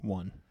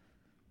1.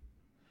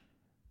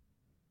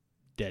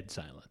 Dead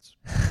silence.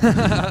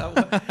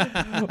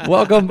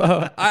 Welcome.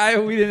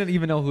 We didn't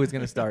even know who was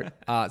going to start.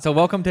 So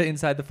welcome to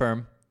Inside the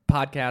Firm,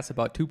 podcast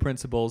about two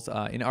principles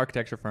in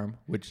architecture firm,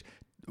 which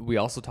we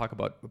also talk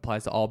about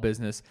applies to all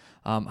business.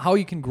 How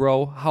you can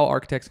grow, how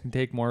architects can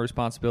take more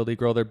responsibility,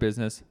 grow their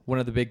business. One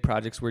of the big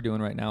projects we're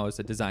doing right now is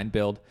a design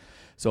build.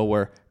 So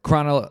we're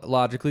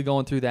chronologically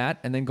going through that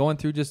and then going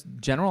through just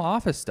general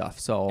office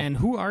stuff. So, And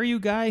who are you,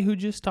 guy who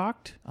just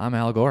talked? I'm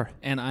Al Gore.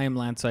 And I am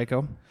Lance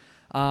Psycho.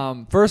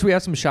 First, we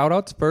have some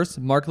shout-outs. First,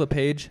 Mark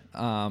LePage,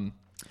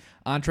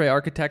 Entree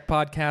Architect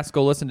Podcast.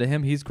 Go listen to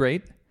him. He's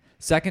great.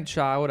 Second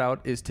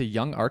shout-out is to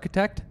Young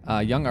Architect,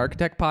 Young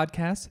Architect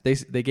Podcast.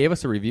 They gave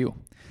us a review.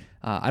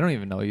 I don't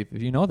even know if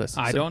you know this.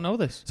 I don't know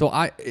this. So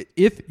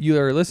if you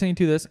are listening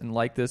to this and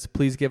like this,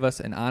 please give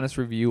us an honest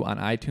review on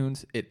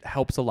iTunes. It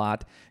helps a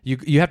lot.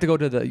 You have to go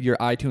to your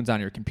iTunes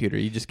on your computer.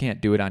 You just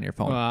can't do it on your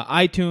phone.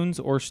 iTunes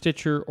or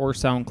Stitcher or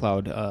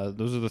SoundCloud.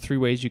 Those are the three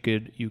ways you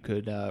could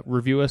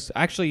review us.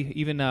 Actually,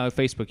 even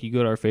Facebook. You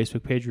go to our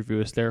Facebook page,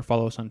 review us there.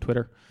 Follow us on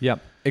Twitter. Yep,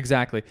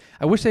 exactly.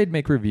 I wish they'd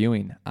make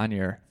reviewing on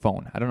your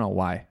phone. I don't know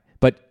why,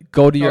 but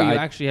go to your. You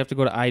actually have to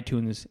go to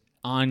iTunes.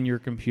 On your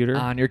computer?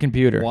 On your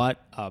computer.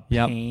 What a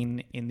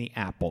pain in the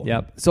apple.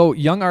 Yep. So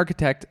Young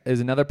Architect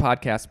is another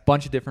podcast,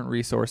 bunch of different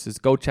resources.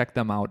 Go check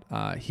them out.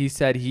 He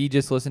said he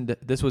just listened to,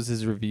 this was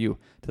his review,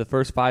 to the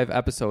first 5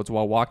 episodes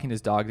while walking his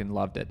dog and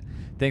loved it.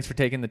 Thanks for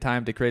taking the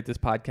time to create this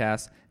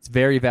podcast. It's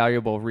very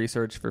valuable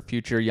research for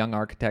future young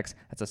architects.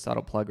 That's a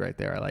subtle plug right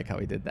there. I like how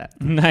he did that.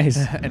 Nice.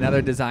 And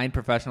other design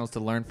professionals to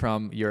learn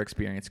from your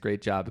experience.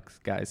 Great job,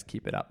 guys.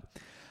 Keep it up.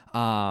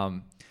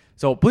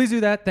 So please do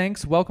that.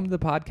 Thanks. Welcome to the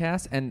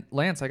podcast. And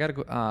Lance, I got to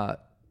go.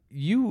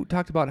 You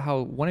talked about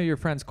how one of your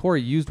friends,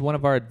 Corey, used one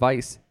of our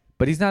advice,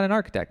 but he's not an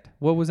architect.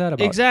 What was that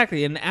about?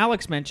 Exactly. And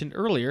Alex mentioned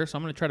earlier, so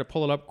I'm going to try to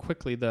pull it up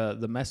quickly.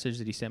 The message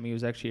that he sent me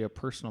was actually a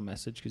personal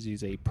message because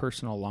he's a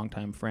personal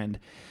longtime friend.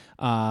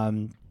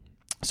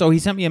 So he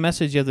sent me a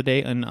message the other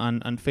day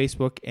on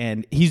Facebook,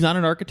 and he's not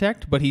an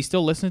architect, but he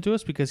still listens to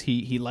us because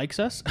he likes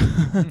us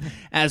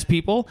as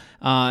people,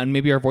 and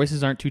maybe our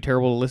voices aren't too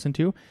terrible to listen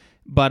to.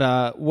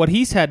 But what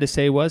he's had to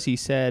say was, he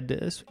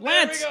said,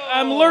 Lance,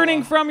 I'm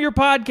learning from your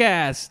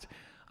podcast.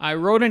 I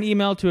wrote an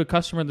email to a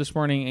customer this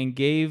morning and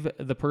gave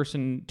the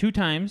person 2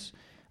 times.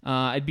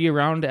 I'd be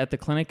around at the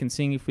clinic and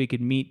seeing if we could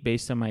meet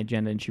based on my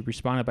agenda. And she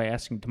responded by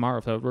asking tomorrow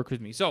if that would work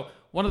with me. So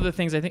one of the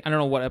things I don't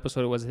know what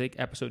episode it was. I think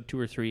episode 2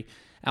 or 3,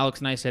 Alex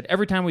and I said,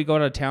 every time we go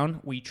out of town,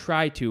 we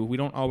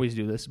don't always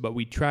do this, but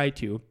we try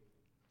to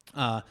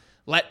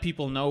let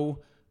people know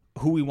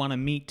who we want to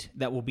meet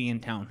that will be in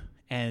town.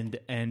 And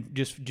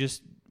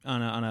just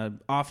on a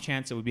off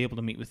chance that we'd be able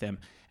to meet with them.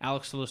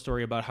 Alex told a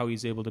story about how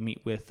he's able to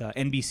meet with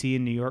NBC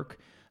in New York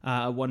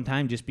one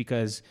time just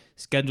because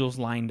schedules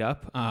lined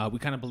up. We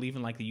kind of believe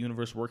in like the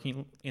universe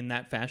working in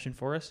that fashion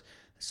for us.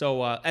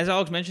 So as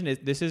Alex mentioned,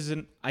 this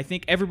isn't. I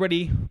think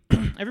everybody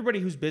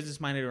who's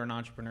business minded or an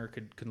entrepreneur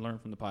could learn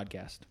from the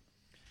podcast.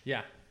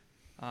 Yeah.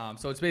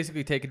 So it's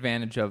basically take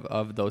advantage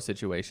of those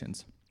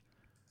situations.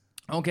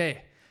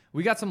 Okay.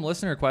 We got some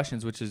listener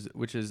questions, which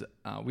is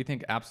we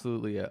think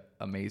absolutely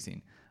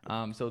amazing.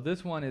 So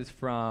this one is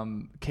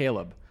from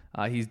Caleb.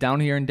 He's down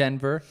here in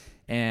Denver,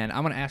 and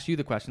I'm going to ask you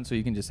the questions so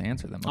you can just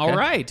answer them. Okay? All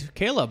right,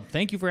 Caleb.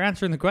 Thank you for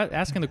asking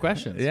the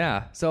questions.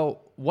 Yeah.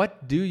 So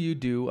what do you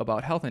do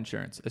about health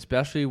insurance,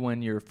 especially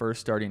when you're first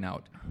starting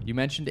out? You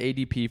mentioned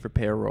ADP for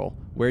payroll.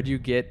 Were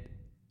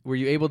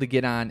you able to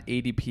get on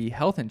ADP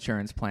health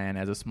insurance plan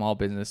as a small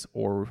business,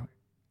 or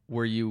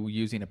were you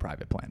using a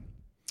private plan?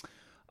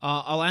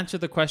 I'll answer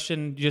the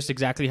question just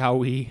exactly how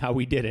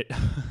we did it.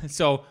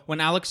 So when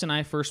Alex and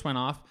I first went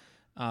off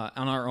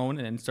on our own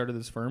and started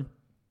this firm,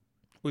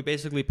 we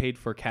basically paid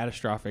for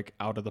catastrophic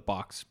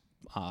out-of-the-box,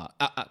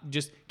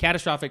 just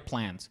catastrophic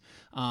plans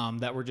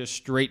that were just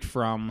straight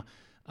from,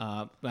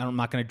 I'm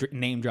not going to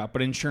name drop,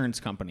 but insurance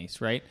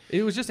companies, right?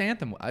 It was just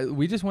Anthem.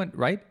 We just went,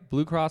 right?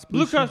 Blue Cross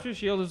Blue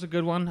Shield is a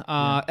good one. And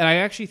I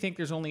actually think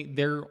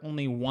they're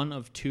only one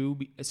of 2.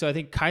 So I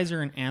think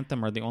Kaiser and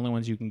Anthem are the only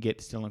ones you can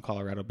get still in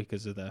Colorado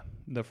because of the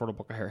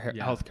Affordable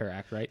Health Care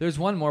Act, right? There's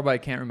one more, but I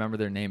can't remember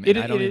their name. I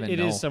don't even know. It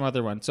is some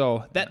other one.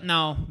 So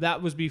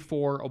that was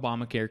before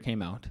Obamacare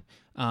came out.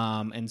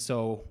 And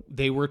so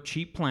they were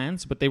cheap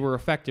plans, but they were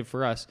effective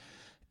for us.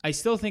 I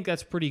still think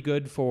that's pretty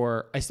good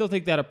I still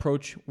think that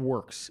approach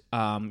works.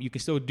 You can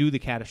still do the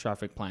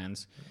catastrophic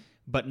plans,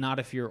 but not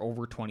if you're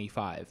over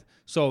 25.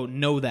 So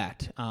know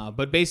that.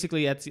 But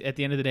basically, at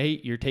the end of the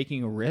day, you're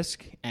taking a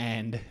risk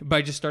and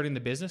by just starting the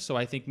business. So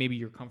I think maybe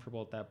you're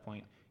comfortable at that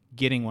point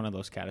getting one of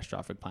those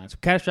catastrophic plans.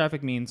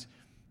 Catastrophic means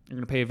you're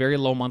going to pay a very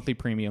low monthly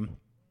premium,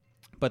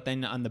 but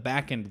then on the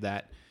back end of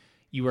that,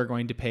 you are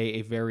going to pay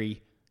a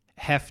very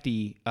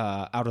hefty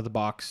out of the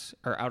box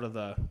or out of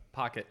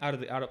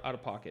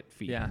pocket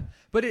fee. Yeah,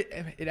 but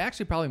it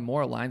actually probably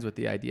more aligns with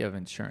the idea of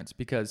insurance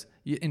because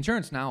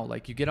insurance now,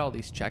 like you get all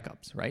these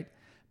checkups, right?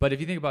 But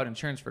if you think about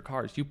insurance for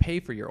cars, you pay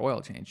for your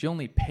oil change. You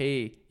only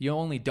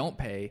don't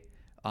pay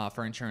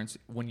for insurance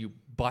when you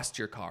bust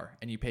your car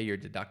and you pay your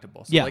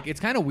deductible. So Yeah. like it's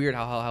kind of weird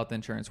how health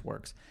insurance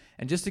works.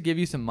 And just to give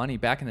you some money,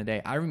 back in the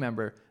day, I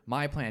remember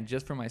my plan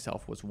just for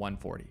myself was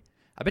 $140.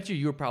 I bet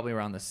you were probably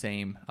around the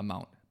same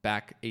amount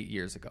back 8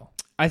 years ago.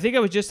 I think I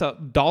was just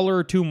 $1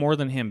 or $2 more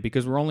than him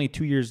because we're only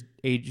 2 years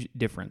age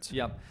difference.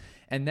 Yep.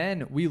 And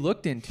then we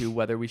looked into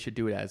whether we should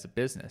do it as a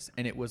business,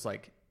 and it was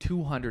like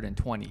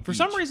 $220 For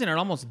some reason, it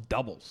almost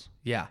doubles.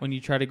 Yeah. When you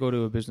try to go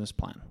to a business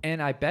plan.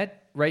 And I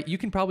bet, right, you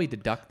can probably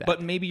deduct that.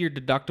 But maybe your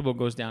deductible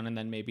goes down, and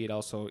then maybe it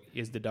also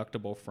is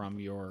deductible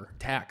from your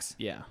tax.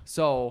 Yeah.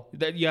 So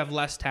that you have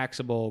less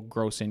taxable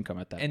gross income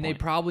at that point. And they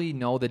probably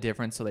know the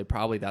difference, so they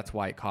probably, that's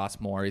why it costs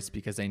more, is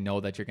because they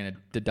know that you're going to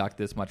deduct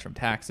this much from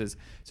taxes.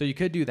 So you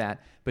could do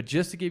that. But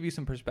just to give you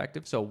some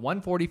perspective, so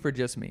 $140 for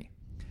just me.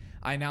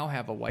 I now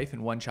have a wife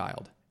and one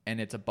child,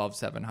 and it's above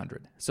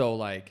 $700. So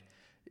like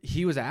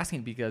he was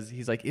asking because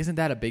he's like, isn't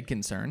that a big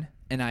concern?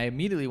 And I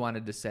immediately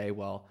wanted to say,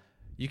 well,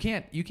 you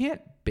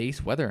can't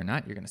base whether or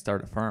not you're going to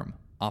start a firm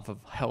off of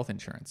health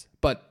insurance.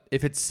 But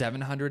if it's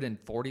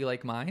 $740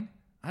 like mine,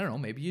 I don't know,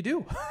 maybe you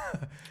do.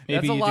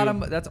 Maybe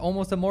that's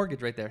almost a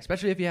mortgage right there,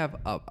 especially if you have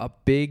a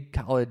big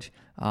college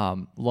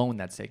loan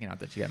that's taken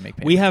out that you got to make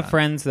payments We have on.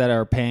 friends that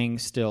are paying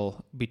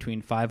still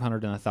between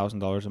 $500 and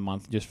 $1,000 a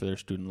month just for their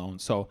student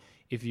loans. So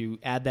if you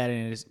add that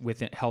in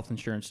with health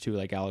insurance too,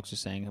 like Alex was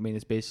saying, I mean,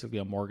 it's basically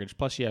a mortgage.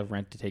 Plus you have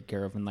rent to take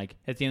care of. And like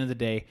at the end of the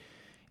day,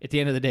 if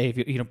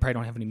you probably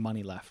don't have any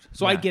money left.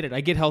 So Yeah. I get it.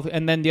 I get health.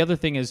 And then the other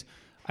thing is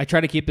I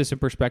try to keep this in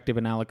perspective.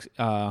 And Alex,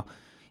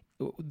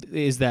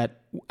 is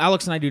that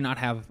Alex and I do not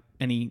have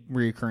any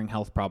recurring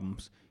health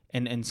problems.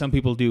 And some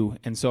people do.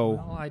 And so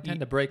Well, I tend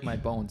to break my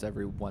bones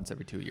once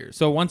every 2 years.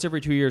 So once every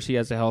 2 years, he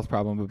has a health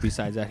problem. But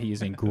besides that, he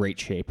is in great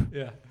shape.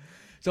 Yeah.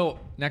 So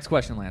next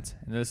question, Lance,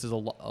 and this is a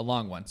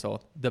long one.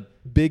 So the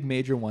big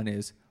major one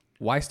is,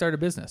 why start a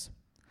business?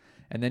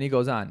 And then he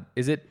goes on,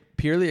 is it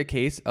purely a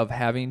case of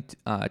having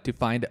to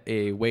find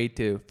a way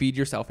to feed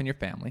yourself and your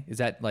family? Was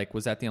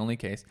that the only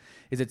case?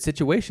 Is it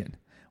situation?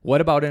 What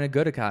about in a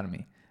good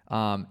economy?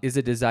 Is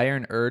a desire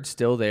and urge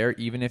still there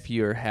even if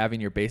you're having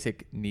your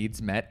basic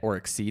needs met or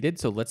exceeded?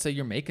 So let's say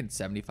you're making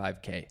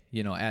 $75K,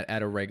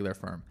 at a regular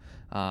firm.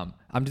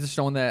 I'm just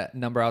throwing that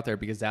number out there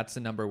because that's the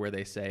number where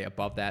they say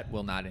above that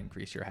will not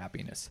increase your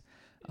happiness.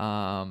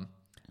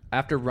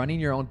 After running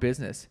your own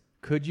business,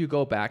 could you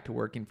go back to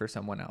working for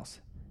someone else?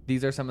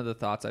 These are some of the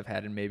thoughts I've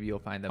had, and maybe you'll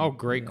find them. Oh,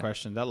 great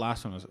question. That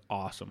last one was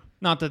awesome.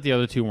 Not that the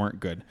other two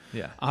weren't good.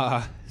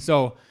 Yeah.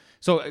 So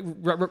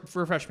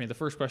refresh me. The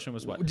first question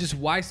was what? Just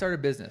why start a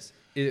business?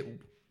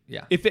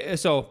 Yeah.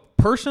 So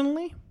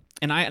personally,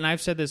 and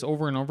I've said this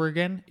over and over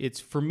again,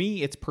 it's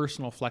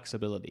personal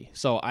flexibility.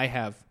 So I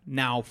have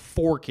now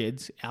 4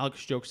 kids.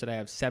 Alex jokes that I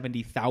have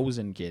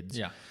 70,000 kids.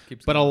 Yeah.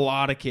 But a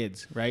lot of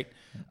kids, right?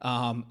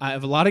 I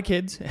have a lot of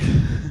kids,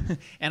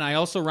 and I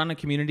also run a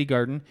community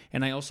garden,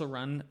 and I also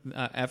run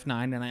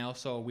F9,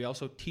 and we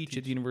also teach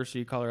at the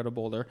University of Colorado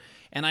Boulder,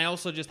 and I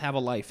also just have a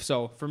life.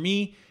 So for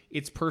me,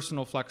 it's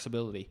personal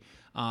flexibility.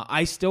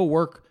 I still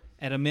work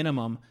at a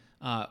minimum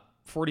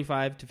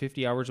 45 to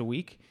 50 hours a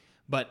week.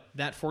 But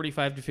that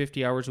 45 to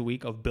 50 hours a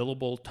week of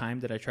billable time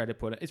that I try to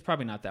put, it's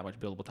probably not that much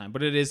billable time,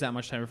 but it is that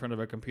much time in front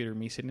of a computer,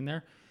 me sitting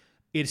there.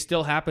 It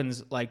still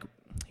happens like,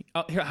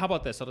 here, how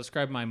about this? I'll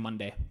describe my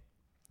Monday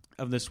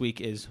of this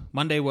week is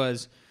Monday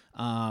was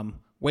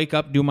wake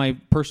up, do my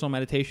personal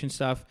meditation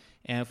stuff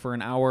and for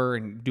an hour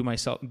and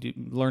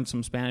learn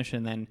some Spanish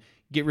and then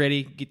get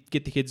ready,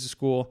 get the kids to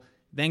school,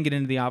 then get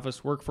into the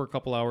office, work for a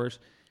couple hours,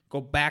 go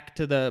back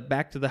to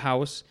the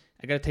house.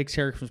 I got to take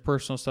care of some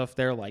personal stuff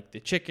there, like the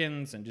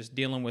chickens and just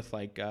dealing with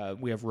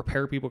we have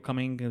repair people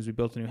coming because we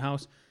built a new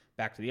house.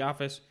 Back to the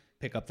office,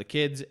 pick up the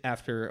kids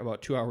after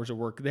about 2 hours of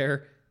work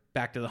there,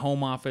 back to the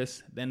home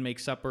office, then make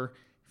supper,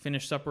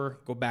 finish supper,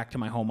 go back to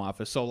my home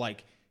office. So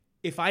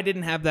if I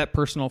didn't have that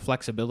personal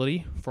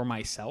flexibility for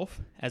myself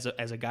as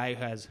a guy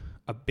who has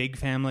a big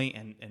family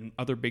and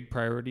other big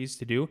priorities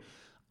to do,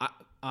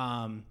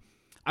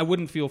 I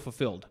wouldn't feel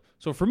fulfilled.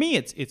 So for me,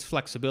 it's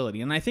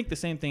flexibility. And I think the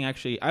same thing,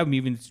 actually, I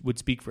even would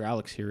speak for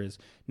Alex here, is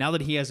now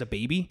that he has a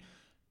baby,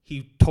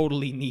 he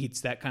totally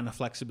needs that kind of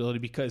flexibility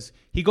because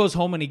he goes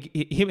home and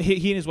he and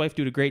his wife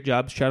do a great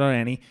job. Shout out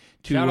Annie.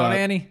 Shout out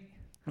Annie.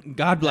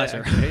 God bless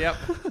her. Yep.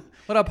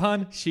 What up,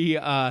 hon? She,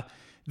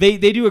 they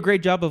do a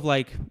great job of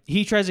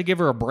he tries to give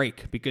her a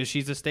break because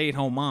she's a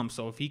stay-at-home mom.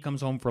 So if he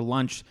comes home for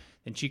lunch,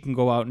 then she can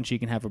go out and she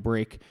can have a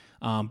break.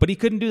 But he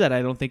couldn't do that,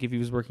 I don't think, if he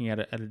was working at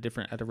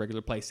a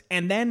regular place.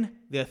 And then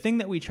the thing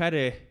that we try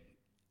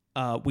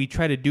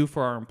to do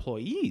for our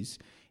employees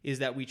is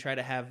that we try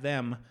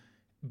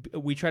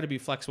to be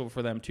flexible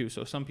for them too.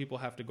 So some people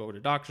have to go to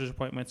doctor's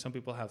appointments. Some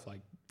people have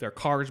their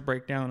cars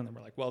break down and then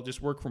we're like, well,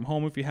 just work from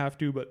home if you have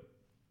to. But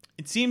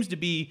it seems to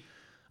be,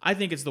 I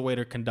think it's the way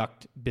to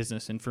conduct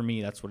business. And for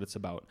me, that's what it's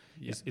about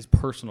is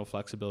personal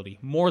flexibility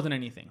more than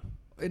anything.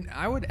 And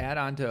I would add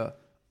on to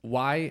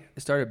why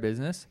start a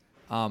business.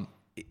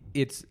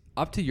 It's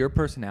up to your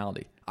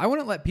personality. I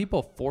wouldn't let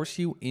people force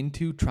you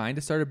into trying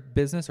to start a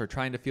business or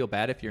trying to feel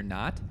bad if you're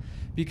not,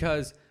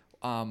 because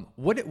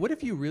what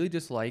if you really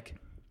just like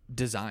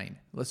design.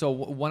 So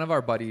one of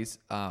our buddies,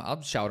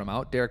 I'll shout him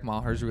out, Derek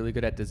Maher, is really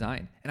good at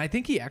design. And I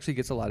think he actually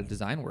gets a lot of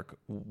design work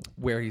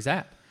where he's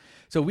at.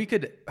 So we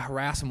could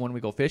harass him when we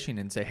go fishing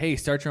and say, hey,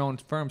 start your own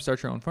firm.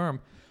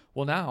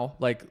 Well, now,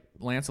 like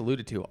Lance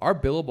alluded to, our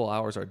billable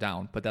hours are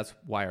down, but that's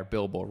why our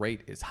billable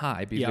rate is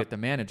high because we have to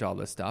manage all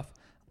this stuff.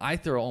 I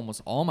throw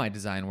almost all my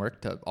design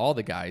work to all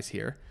the guys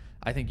here.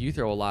 I think you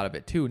throw a lot of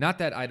it too. Not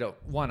that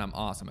I'm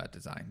awesome at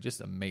design,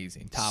 just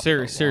amazing.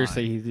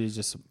 Seriously, he's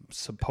just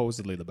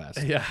supposedly the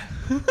best. Yeah.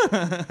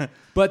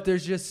 But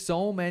there's just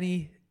so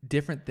many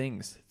different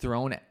things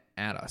thrown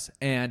at us.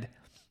 And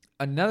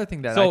another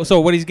thing that So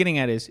what he's getting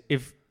at is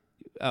if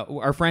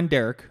our friend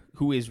Derek,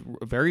 who is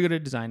very good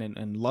at design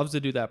and loves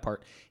to do that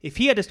part, if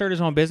he had to start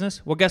his own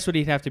business, well, guess what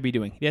he'd have to be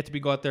doing? He'd have to be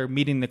go out there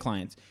meeting the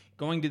clients,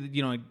 going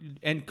to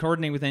and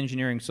coordinate with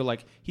engineering. So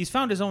like he's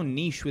found his own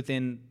niche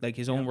within like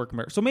his own work.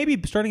 So maybe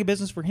starting a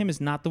business for him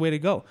is not the way to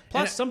go.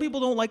 Plus, some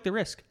people don't like the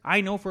risk.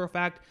 I know for a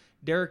fact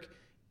Derek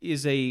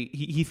is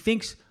he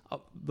thinks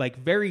like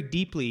very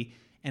deeply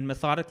and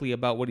methodically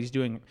about what he's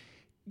doing.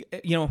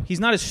 He's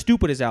not as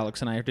stupid as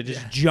Alex and I have to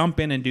just jump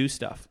in and do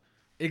stuff.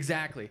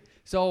 Exactly.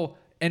 So,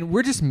 and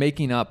we're just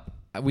making up,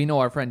 we know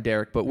our friend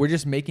Derek, but we're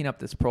just making up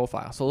this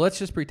profile. So let's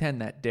just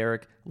pretend that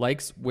Derek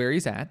likes where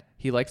he's at,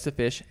 he likes to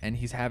fish, and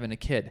he's having a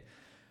kid.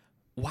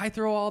 Why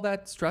throw all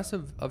that stress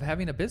of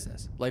having a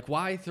business? Like,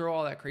 why throw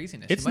all that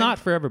craziness? It's not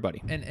for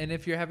everybody. And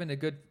if you're having a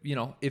good,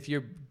 if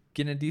you're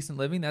getting a decent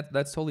living,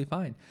 that's totally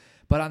fine.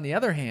 But on the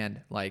other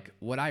hand, like,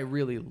 what I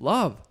really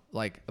love,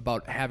 like,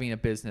 about having a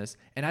business,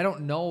 and I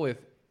don't know if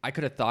I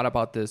could have thought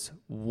about this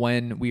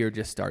when we were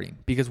just starting,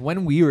 because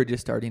when we were just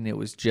starting, it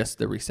was just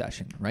the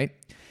recession, right?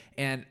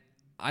 And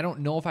I don't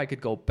know if I could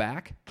go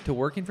back to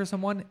working for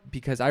someone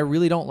because I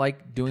really don't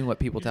like doing what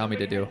people tell me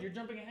to do. You're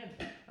jumping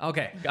ahead.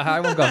 Okay, I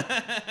won't go.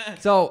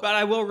 But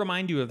I will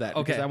remind you of that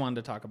because I wanted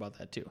to talk about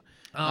that too.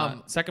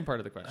 Second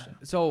part of the question.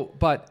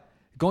 But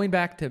going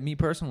back to me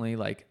personally,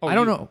 like, I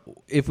don't know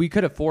if we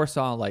could have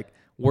foresaw like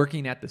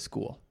working at the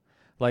school.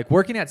 Like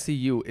working at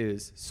CU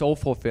is so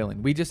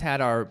fulfilling. We just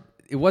had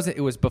it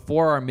was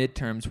before our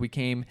midterms. We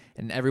came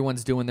and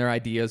everyone's doing their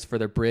ideas for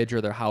their bridge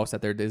or their house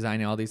that they're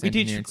designing, all these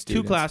engineering students. We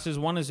teach two classes.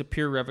 One is a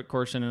pure Revit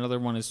course and another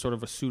one is sort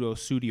of a studio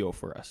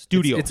for us.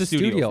 It's a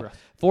studio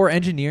for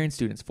engineering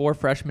students, for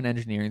freshman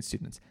engineering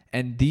students.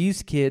 And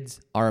these kids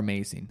are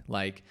amazing.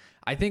 Like,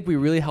 I think we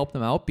really help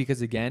them out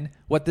because, again,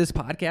 what this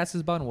podcast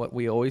is about and what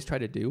we always try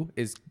to do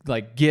is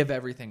like give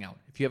everything out.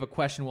 If you have a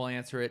question, we'll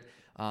answer it.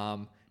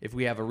 If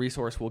we have a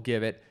resource, we'll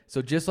give it.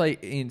 So just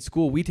like in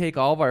school, we take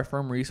all of our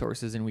firm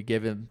resources and we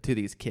give them to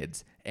these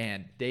kids.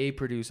 And they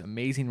produce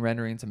amazing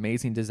renderings,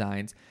 amazing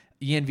designs.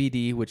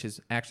 ENVD, which is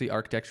actually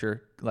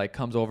architecture, like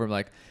comes over and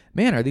like,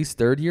 man, are these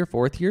third year,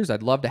 fourth years?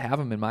 I'd love to have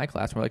them in my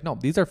class. And we're like, no,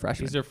 these are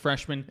freshmen. These are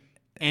freshmen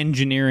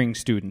engineering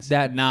students,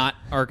 not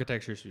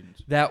architecture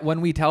students. That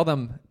when we tell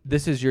them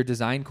this is your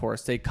design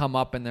course, they come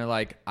up and they're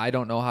like, I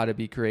don't know how to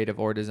be creative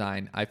or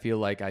design. I feel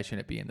like I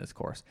shouldn't be in this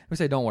course. We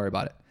say, don't worry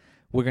about it.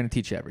 We're going to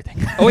teach you everything.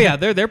 Oh yeah,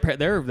 they're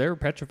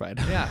petrified.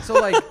 Yeah, so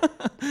like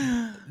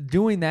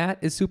doing that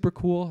is super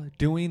cool.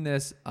 Doing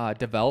this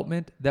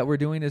development that we're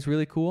doing is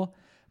really cool.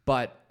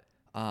 But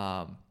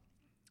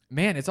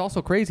man, it's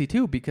also crazy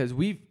too because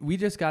we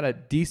just got a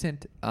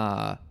decent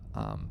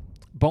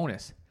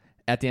bonus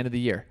at the end of the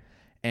year,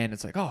 and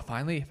it's like, oh,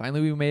 finally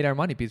we made our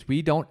money because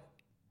we don't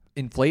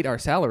inflate our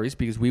salaries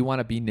because we want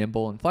to be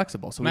nimble and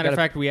flexible. So matter of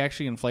fact, we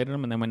actually inflated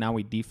them, and then now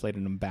we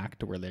deflated them back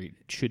to where they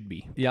should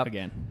be.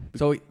 Again.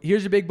 So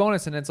here's your big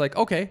bonus, and it's like,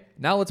 okay,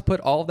 now let's put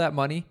all of that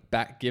money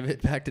back, give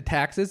it back to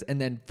taxes, and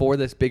then for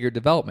this bigger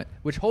development,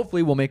 which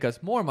hopefully will make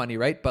us more money,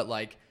 right? But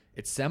like,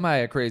 it's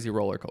a crazy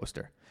roller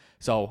coaster.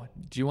 So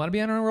do you want to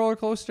be on a roller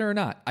coaster or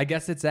not? I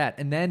guess it's that.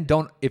 And then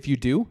if you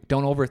do,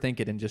 don't overthink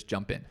it and just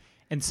jump in.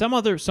 And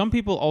some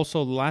people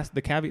also the last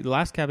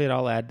caveat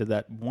I'll add to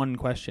that one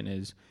question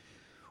is,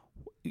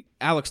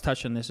 Alex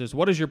touched on this, is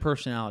what is your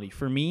personality?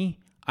 For me,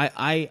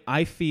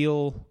 I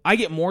feel I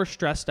get more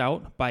stressed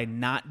out by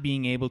not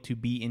being able to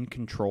be in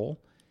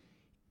control.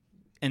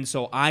 And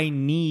so I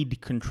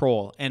need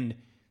control. And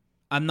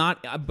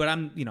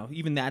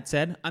even that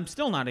said, I'm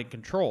still not in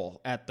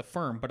control at the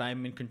firm, but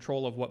I'm in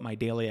control of what my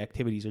daily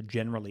activities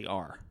generally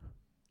are.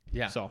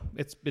 Yeah. So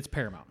it's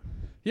paramount.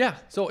 Yeah.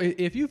 So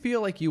if you feel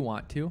like you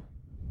want to,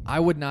 I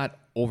would not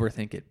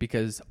overthink it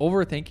because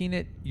overthinking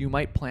it, you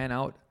might plan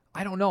out,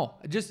 I don't know.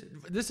 This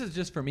is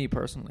just for me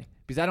personally,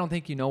 because I don't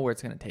think you know where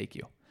it's going to take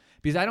you.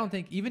 Because I don't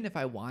think, even if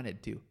I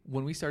wanted to,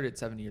 when we started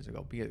 7 years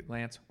ago, because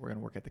Lance, we're going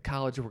to work at the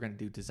college, we're going to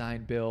do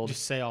design build.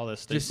 Just say all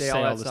this stuff. Just say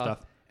all that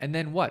stuff. And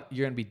then what?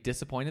 You're going to be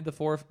disappointed the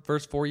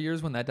first 4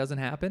 years when that doesn't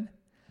happen?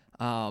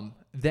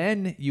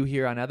 Then you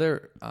hear on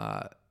other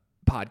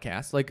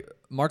podcasts, like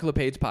Mark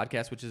LePage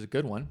podcast, which is a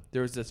good one.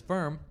 There was this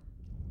firm,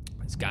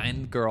 this guy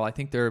and girl, I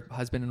think they're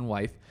husband and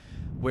wife,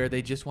 where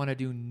they just want to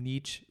do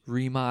niche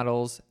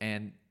remodels,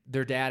 and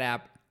their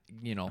dad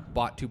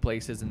bought 2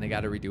 places and they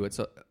got to redo it.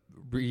 So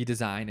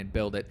redesign and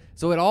build it.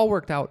 So it all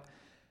worked out.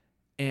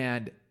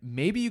 And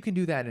maybe you can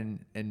do that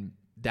and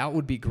that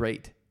would be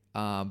great.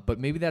 but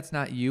maybe that's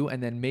not you.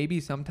 And then maybe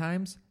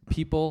sometimes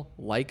people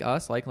like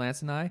us, like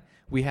Lance and I,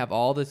 we have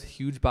all this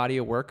huge body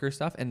of work or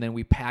stuff, and then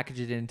we package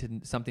it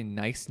into something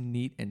nice,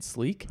 neat, and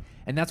sleek.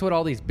 And that's what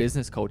all these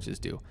business coaches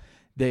do.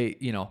 They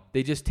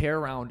just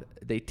tear out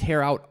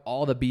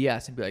all the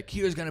BS and be like,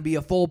 here's going to be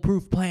a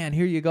foolproof plan.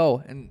 Here you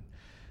go. And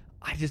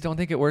I just don't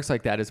think it works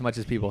like that as much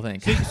as people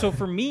think. So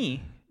for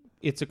me,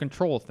 it's a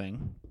control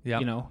thing.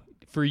 Yep. You know,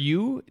 for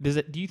you,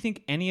 do you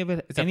think any of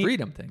it? It's a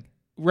freedom thing.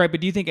 Right,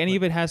 but do you think any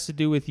of it has to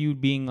do with you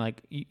being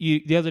like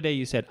the other day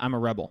you said I'm a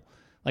rebel,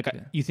 like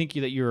you think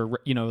that you're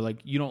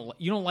like you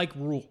don't like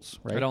rules,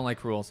 right? I don't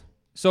like rules.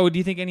 So do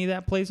you think any of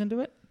that plays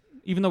into it?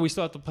 Even though we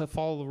still have to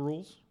follow the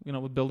rules,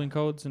 with building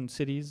codes and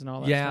cities and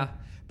all that. Yeah, stuff?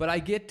 but I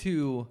get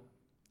to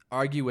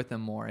argue with them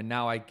more, and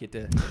now I get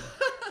to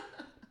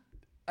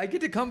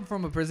come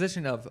from a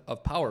position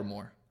of power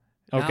more.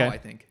 Now, Okay. I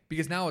think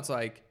because now it's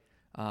like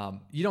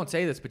you don't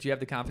say this, but you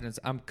have the confidence.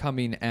 I'm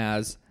coming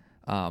as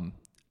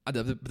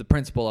the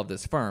principal of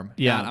this firm.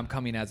 Yeah. Not I'm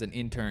coming as an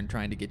intern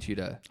trying to get you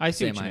to I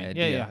see say what you my mean.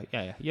 idea.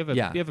 Yeah. You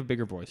have a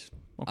bigger voice.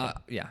 Okay.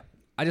 Yeah.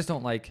 I just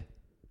don't like.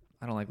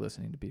 I don't like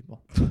listening to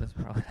people. That's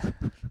probably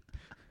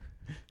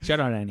Shout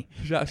out Annie.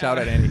 shout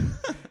out Andy.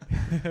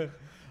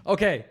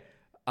 Okay.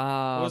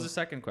 What was the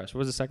second question? What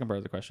was the second part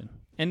of the question?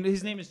 And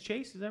his name is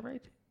Chase. Is that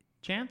right?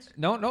 Chance?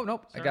 No. I Sorry.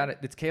 got it.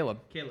 It's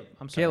Caleb. Caleb.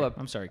 I'm sorry. Caleb.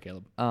 I'm sorry,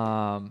 Caleb.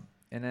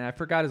 And then I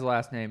forgot his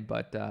last name,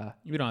 but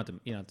You don't have to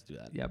do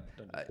that. yep.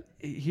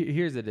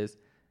 Here's it is.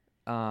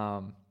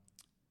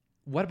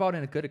 What about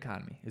in a good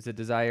economy? Is the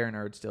desire and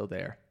urge still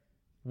there?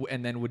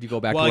 And then would you go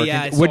back to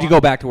working? Would you go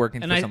back to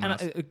working for someone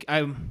else?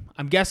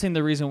 I'm guessing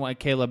the reason why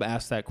Caleb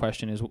asked that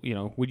question is,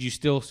 would you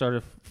still start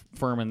a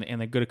firm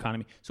in a good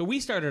economy? So we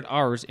started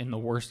ours in the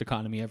worst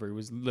economy ever. It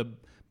was the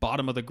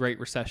bottom of the Great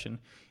Recession,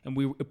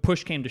 and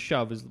push came to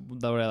shove, is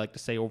what I like to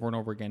say over and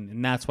over again,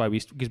 and that's why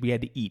because we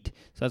had to eat.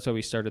 So that's why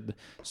we started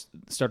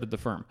the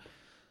firm.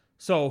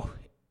 So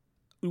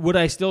would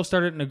I still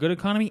start it in a good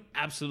economy?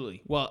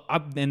 Absolutely. Well,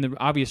 and the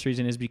obvious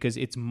reason is because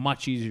it's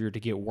much easier to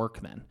get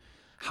work then.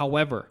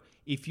 However,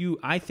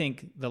 I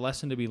think the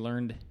lesson to be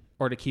learned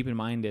or to keep in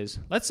mind is,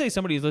 let's say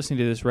somebody is listening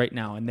to this right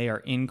now and they are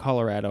in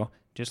Colorado,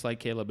 just like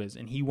Caleb is,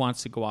 and he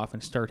wants to go off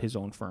and start his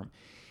own firm.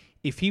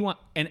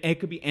 And it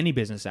could be any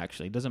business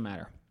actually, it doesn't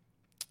matter.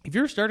 If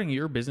you're starting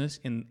your business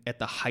at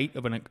the height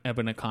of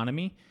an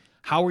economy,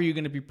 how are you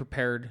going to be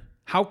prepared?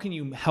 How can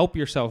you help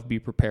yourself be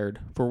prepared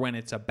for when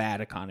it's a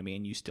bad economy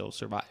and you still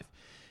survive?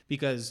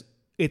 Because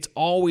it's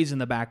always in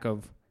the back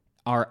of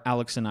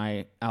Alex and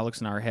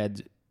our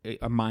heads,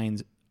 our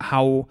minds.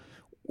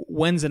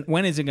 When is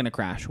it going to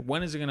crash?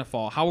 When is it going to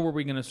fall? How are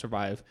we going to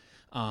survive?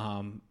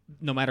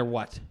 No matter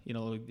what,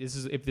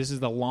 if this is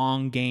the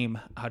long game,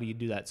 how do you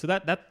do that? So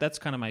that's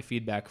kind of my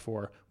feedback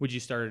for, would you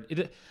start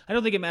it? I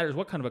don't think it matters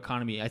what kind of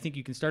economy. I think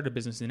you can start a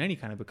business in any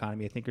kind of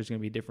economy. I think there's going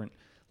to be different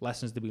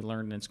lessons to be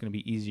learned, and it's going to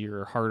be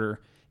easier or harder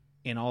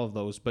in all of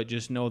those. But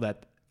just know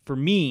that for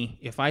me,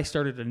 if I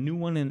started a new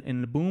one in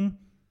the boom,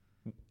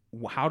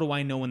 how do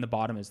I know when the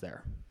bottom is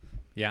there?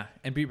 Yeah,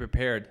 and be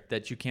prepared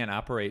that you can't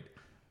operate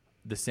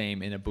the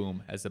same in a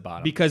boom as the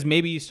bottom. Because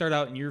maybe you start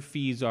out and your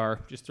fees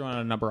are, just throwing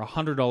out a number,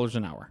 $100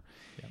 an hour.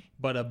 Yeah.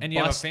 But you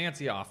have a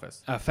fancy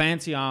office. A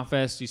fancy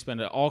office. You spend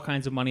all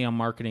kinds of money on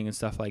marketing and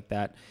stuff like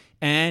that,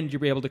 and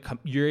you're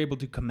able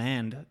to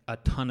command a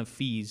ton of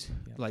fees,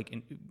 like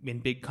in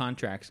big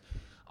contracts.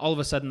 All of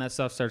a sudden, that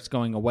stuff starts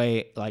going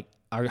away. Like,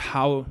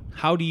 how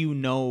do you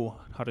know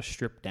how to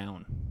strip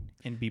down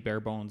and be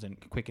bare bones and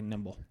quick and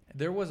nimble?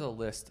 There was a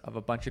list of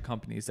a bunch of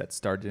companies that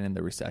started in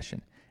the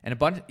recession, and a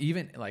bunch,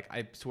 even like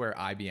I swear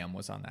IBM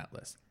was on that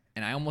list.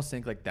 And I almost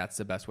think like that's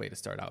the best way to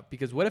start out,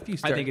 because what if you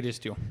start? I think it is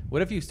too.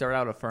 What if you start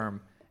out a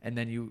firm and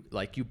then you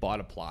bought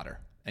a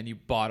plotter and you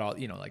bought all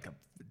like a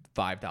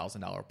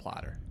 $5,000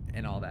 plotter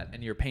and all that,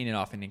 and you're paying it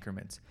off in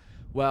increments.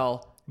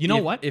 Well,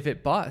 what? If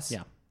it busts,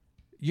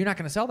 you're not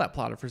going to sell that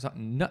plotter for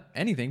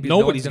anything.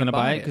 Nobody's going to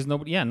buy it because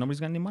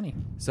nobody's got any money.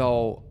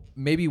 So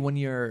maybe when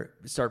you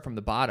start from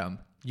the bottom,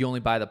 you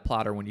only buy the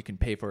plotter when you can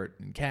pay for it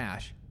in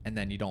cash, and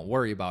then you don't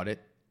worry about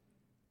it.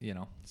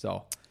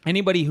 So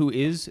anybody who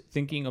is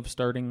thinking of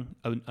starting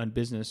a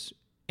business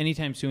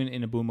anytime soon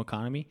in a boom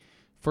economy,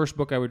 first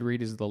book I would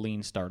read is The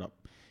Lean Startup,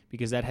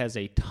 because that has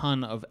a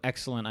ton of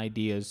excellent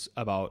ideas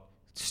about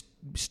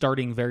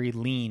starting very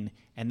lean,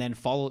 and then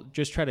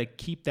just try to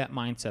keep that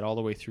mindset all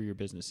the way through your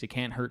business. It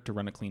can't hurt to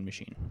run a clean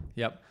machine.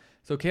 Yep.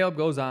 So Caleb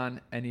goes on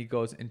and he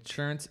goes,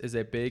 insurance is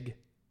a big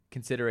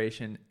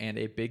consideration and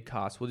a big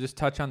cost. We'll just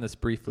touch on this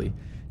briefly.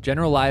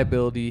 General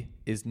liability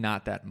is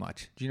not that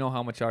much. Do you know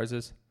how much ours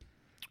is?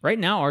 Right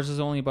now, ours is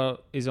only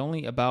about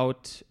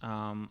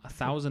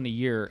 $1,000 a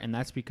year, and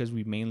that's because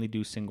we mainly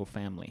do single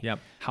family. Yep.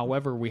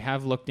 However, we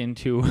have looked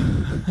into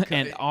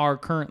and are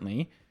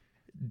currently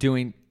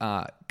doing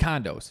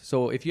condos.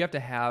 So if you have to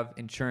have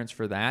insurance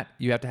for that,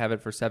 you have to have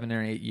it for 7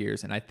 or 8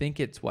 years, and I think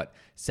it's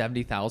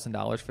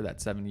 $70,000 for that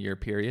 7-year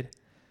period.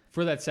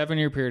 For that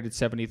 7-year period, it's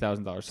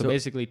 $70,000. So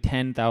basically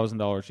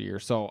 $10,000 a year.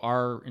 So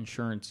our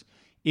insurance,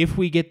 if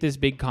we get this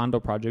big condo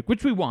project,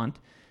 which we want,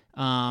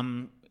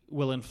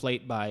 will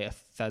inflate by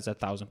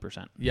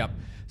 1,000%. Yep.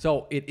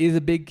 So it is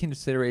a big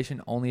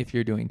consideration only if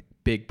you're doing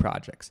big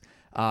projects.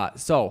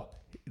 So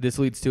this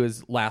leads to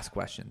his last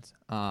questions.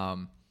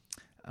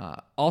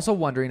 Also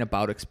wondering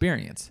about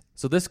experience.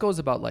 So this goes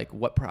about like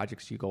what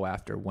projects you go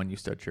after when you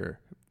start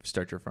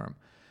your firm.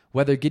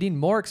 Whether getting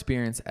more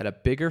experience at a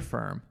bigger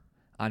firm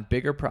on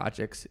bigger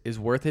projects is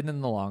worth it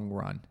in the long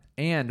run,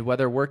 and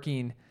whether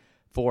working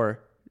for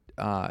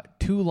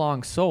too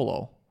long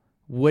solo,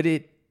 would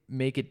it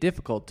make it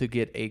difficult to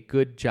get a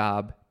good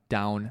job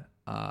down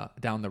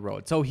the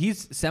road? So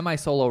he's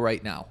semi-solo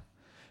right now.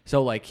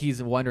 So like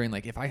he's wondering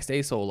like if I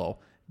stay solo,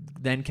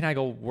 then can I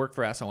go work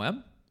for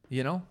SOM?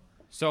 You know?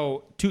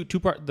 So two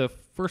part. The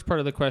first part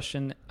of the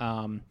question,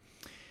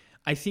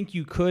 I think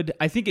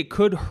it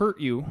could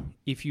hurt you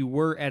if you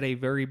were at a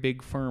very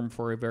big firm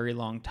for a very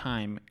long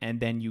time and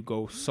then you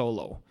go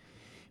solo,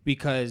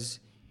 because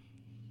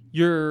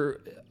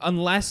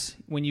unless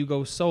when you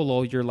go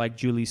solo you're like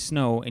Julie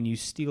Snow and you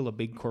steal a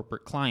big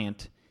corporate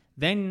client,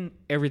 then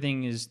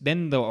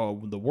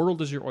the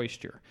world is your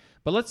oyster.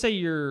 But let's say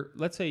you're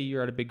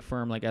at a big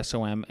firm like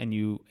SOM and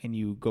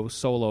you go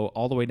solo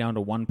all the way down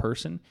to one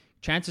person.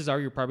 Chances are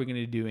you're probably going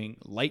to be doing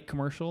light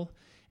commercial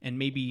and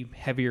maybe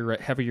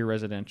heavier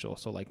residential,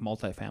 so like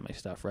multifamily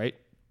stuff, right?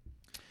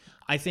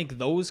 I think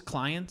those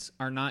clients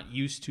are not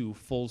used to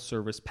full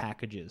service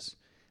packages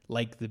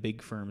like the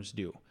big firms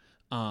do.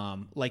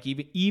 Like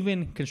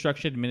even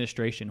construction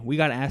administration, we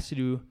got asked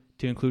to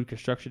include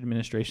construction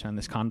administration on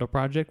this condo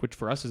project, which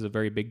for us is a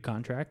very big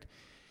contract.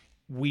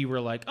 We were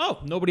like, oh,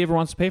 nobody ever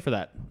wants to pay for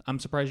that. I'm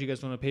surprised you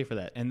guys want to pay for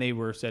that. And they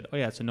said, oh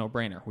yeah, it's a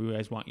no-brainer. We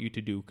guys want you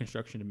to do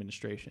construction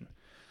administration.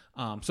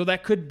 So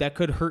that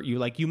could hurt you.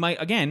 Like you might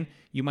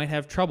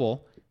have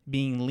trouble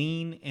being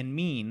lean and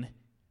mean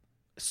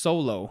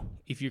solo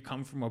if you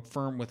come from a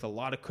firm with a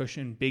lot of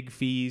cushion, big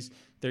fees.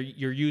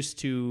 You're used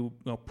to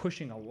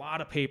pushing a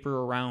lot of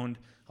paper around,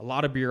 a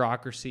lot of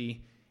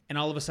bureaucracy, and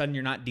all of a sudden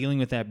you're not dealing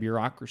with that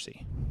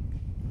bureaucracy.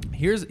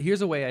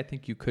 Here's a way I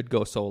think you could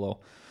go solo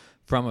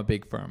from a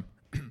big firm.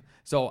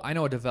 So I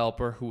know a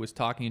developer who was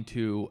talking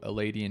to a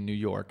lady in New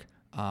York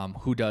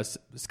who does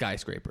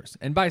skyscrapers.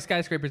 And by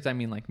skyscrapers, I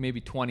mean like maybe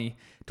 20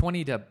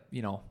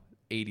 to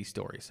 80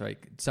 stories,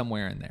 like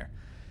somewhere in there.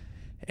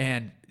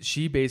 And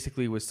she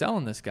basically was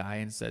selling this guy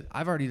and said,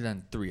 I've already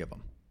done 3 of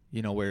them,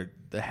 where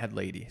the head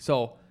lady.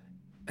 So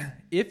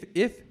if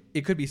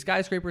it could be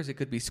skyscrapers, it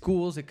could be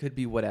schools, it could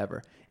be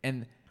whatever.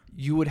 And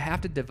you would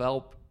have to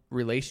develop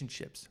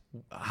relationships,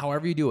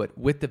 however you do it,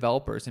 with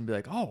developers and be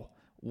like, oh,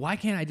 why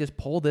can't I just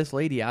pull this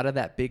lady out of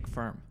that big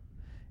firm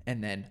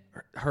and then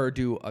her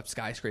do a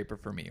skyscraper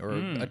for me or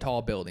a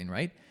tall building,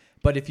 right?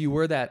 But if you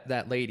were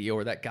that lady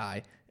or that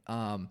guy,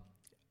 I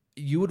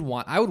would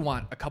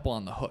want a couple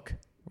on the hook,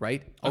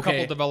 right? A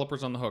couple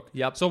developers on the hook.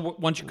 Yep. So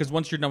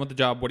once you're done with the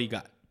job, what do you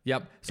got?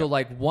 Yep. So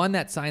like one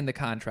that signed the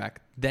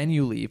contract, then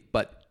you leave,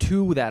 but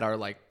 2 that are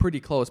like pretty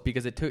close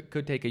because it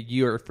could take a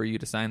year for you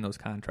to sign those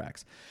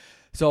contracts.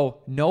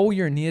 So know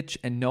your niche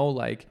and know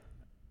like,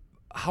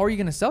 how are you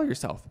going to sell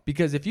yourself?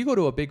 Because if you go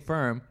to a big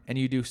firm and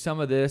you do some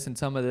of this and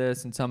some of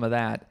this and some of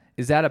that,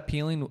 is that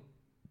appealing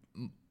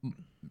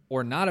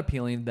or not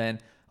appealing? Then,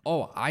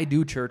 oh, I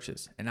do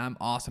churches and I'm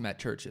awesome at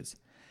churches.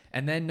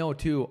 And then know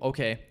too,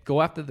 okay,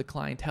 go after the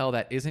clientele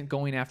that isn't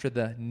going after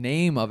the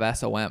name of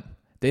SOM.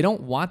 They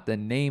don't want the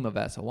name of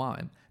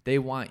SOM. They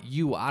want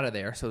you out of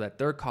there so that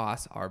their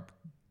costs are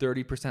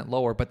 30%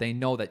 lower, but they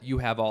know that you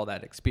have all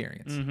that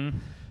experience. Mm-hmm.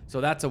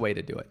 So that's a way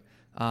to do it.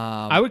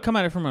 I would come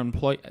at it from an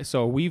employee.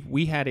 So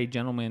we had a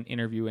gentleman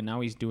interview, and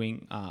now he's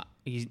doing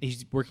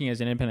he's working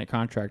as an independent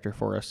contractor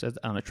for us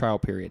on a trial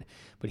period.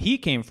 But he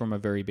came from a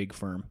very big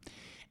firm,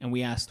 and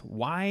we asked,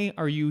 "Why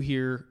are you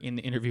here in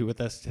the interview with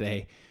us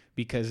today?"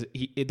 Because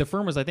the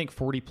firm was, I think,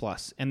 40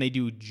 plus, and they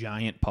do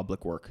giant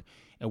public work,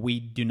 and we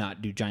do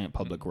not do giant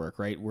public work.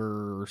 Right?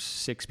 We're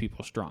 6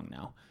 people strong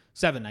now,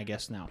 7, I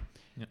guess now.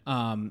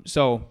 Yeah.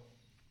 So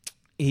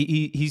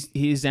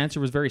his answer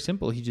was very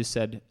simple. He just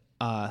said,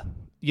 I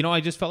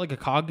just felt like a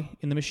cog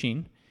in the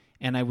machine,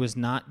 and I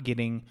wasn't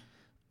able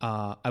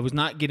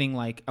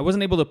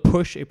to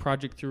push a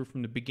project through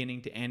from the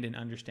beginning to end and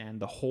understand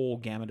the whole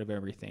gamut of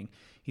everything.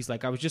 He's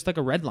like, I was just like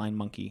a red line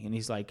monkey. And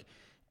he's like,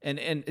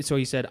 and so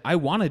he said, I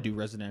want to do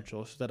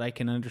residential so that I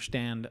can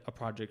understand a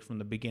project from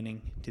the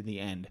beginning to the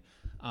end.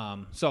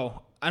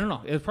 So I don't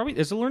know.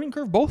 It's a learning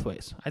curve both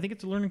ways. I think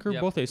it's a learning curve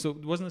both ways. So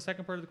wasn't the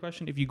second part of the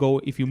question if you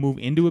move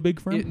into a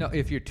big firm? No,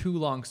 if you're too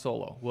long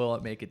solo, will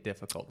it make it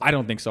difficult? I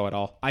don't think so at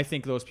all. I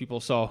think those people.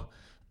 So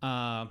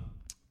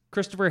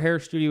Christopher Hare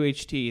Studio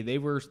HT, they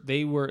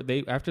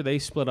after they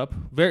split up,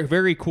 very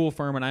very cool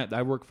firm, and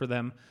I worked for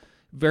them.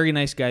 Very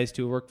nice guys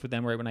too. Worked for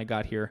them right when I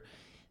got here.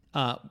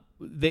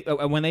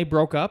 When they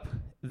broke up,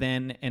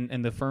 then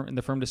and the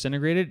firm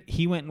disintegrated,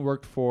 he went and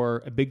worked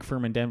for a big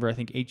firm in Denver, I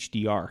think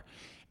HDR,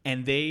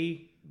 and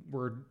they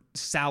were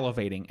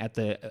salivating at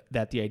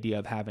the idea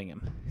of having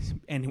him,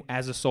 and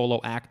as a solo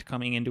act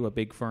coming into a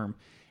big firm,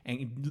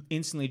 and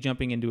instantly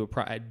jumping into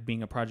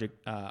being a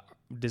project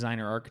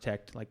designer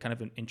architect, like kind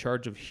of in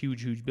charge of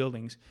huge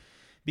buildings.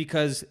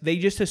 because they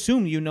just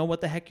assume you know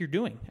what the heck you're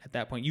doing at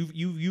that point.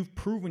 You've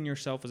proven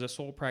yourself as a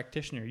sole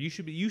practitioner. You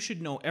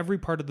should know every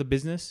part of the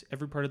business,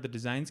 every part of the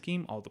design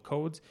scheme, all the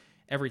codes,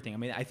 everything. I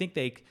mean,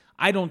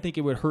 I don't think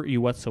it would hurt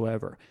you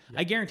whatsoever. Yeah.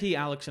 I guarantee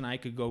Alex and I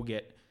could go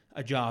get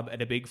a job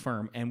at a big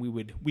firm, and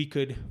we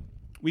could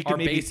our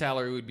maybe, base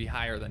salary would be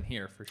higher than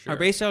here for sure. Our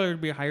base salary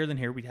would be higher than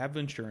here. We'd have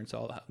insurance,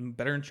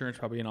 better insurance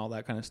probably, and all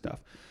that kind of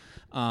stuff.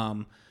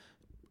 And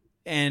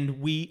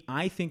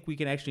I think we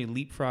can actually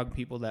leapfrog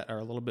people that are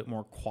a little bit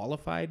more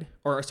qualified,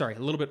 a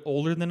little bit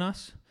older than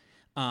us,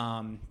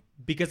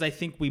 because I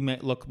think we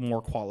might look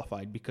more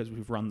qualified because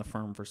we've run the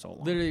firm for so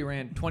long. Literally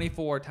ran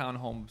 24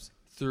 townhomes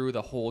through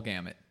the whole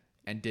gamut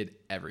and did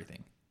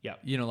everything. Yeah.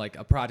 Like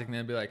a project, and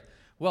they'd be like,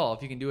 well,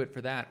 if you can do it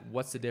for that,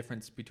 what's the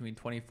difference between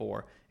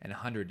 24 and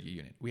 100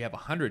 unit? We have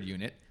 100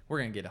 unit. We're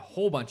going to get a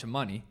whole bunch of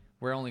money.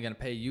 We're only going to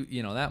pay you,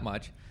 that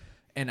much.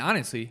 And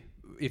honestly,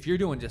 if you're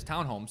doing just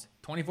townhomes,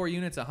 24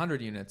 units,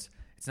 100 units,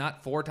 it's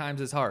not 4 times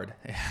as hard.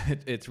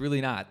 It's really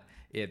not.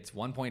 It's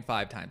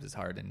 1.5 times as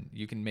hard, and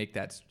you can make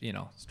that,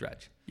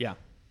 stretch. Yeah.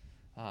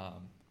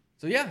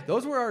 So yeah,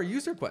 those were our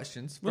user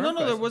questions. Well,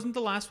 no, there wasn't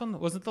the last one.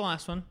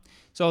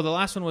 So the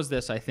last one was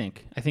this, I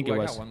think. I think it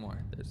was. I got one more.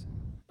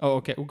 Oh,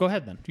 okay. Well, go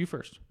ahead then. You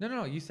first.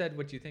 No. You said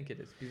what you think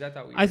it is, because I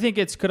thought I think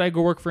it's, could I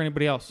go work for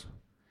anybody else?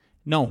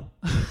 No.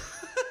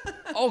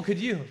 Oh, could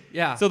you?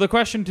 Yeah. So the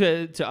question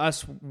to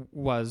us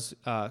was,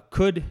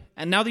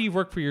 and now that you've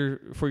worked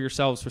for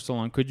yourselves for so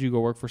long, could you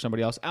go work for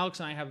somebody else? Alex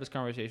and I have this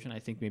conversation, I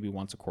think maybe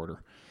once a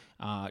quarter,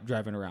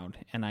 driving around,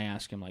 and I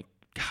ask him, like,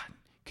 God,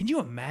 can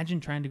you imagine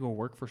trying to go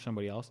work for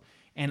somebody else?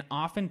 And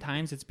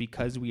oftentimes it's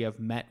because we have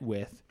met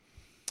with,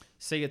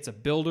 say it's a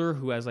builder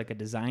who has like a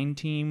design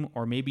team,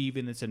 or maybe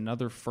even it's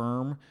another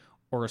firm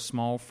or a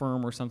small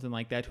firm or something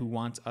like that who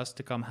wants us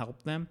to come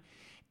help them.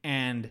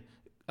 And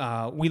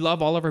we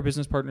love all of our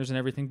business partners and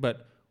everything,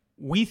 but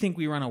we think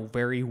we run a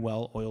very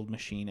well-oiled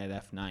machine at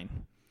F9.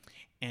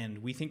 And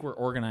we think we're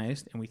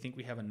organized, and we think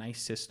we have a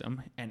nice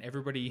system, and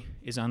everybody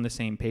is on the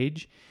same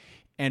page.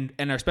 And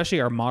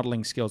especially our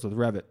modeling skills with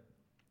Revit.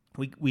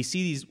 We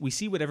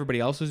see what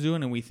everybody else is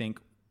doing, and we think,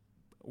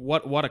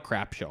 what a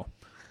crap show.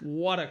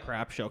 What a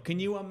crap show. Can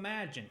you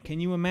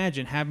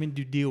imagine having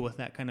to deal with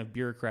that kind of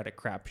bureaucratic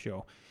crap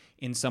show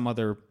in some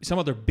other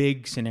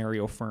big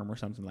scenario firm or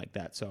something like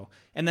that? So,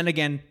 and then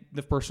again,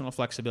 the personal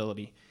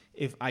flexibility.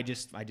 If I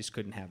just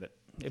couldn't have it.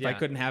 If I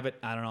couldn't have it,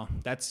 I don't know.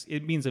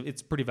 It means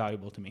it's pretty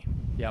valuable to me.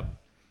 Yep.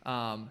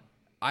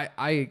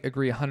 I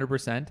agree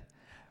 100%,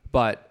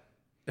 but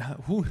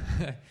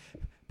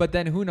but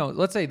then who knows?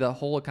 Let's say the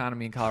whole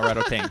economy in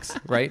Colorado tanks,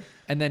 right?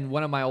 And then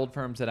one of my old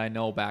firms that I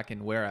know back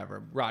in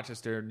wherever,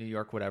 Rochester, New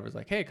York, whatever, is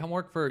like, hey, come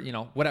work for,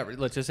 whatever.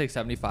 Let's just say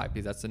 75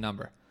 because that's the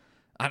number.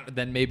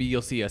 Then maybe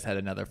you'll see us at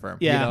another firm.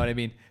 Yeah. You know what I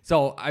mean?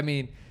 So,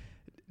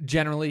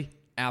 generally,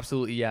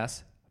 absolutely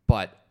yes.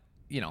 But,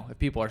 if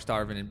people are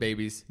starving and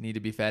babies need to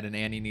be fed and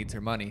Annie needs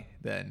her money,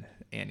 then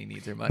Annie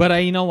needs her money. But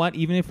you know what?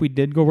 Even if we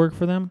did go work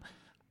for them,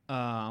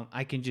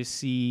 I can just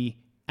see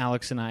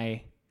Alex and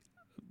I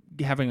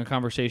having a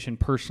conversation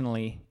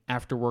personally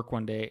after work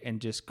one day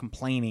and just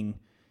complaining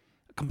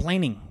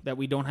that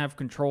we don't have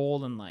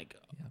control and I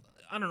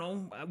don't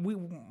know.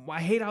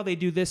 I hate how they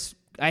do this.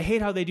 I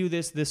hate how they do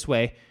this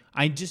way.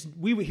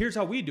 Here's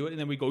how we do it, and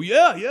then we go,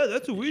 yeah,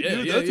 that's what we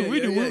do. That's what we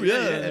do.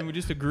 And we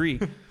just agree.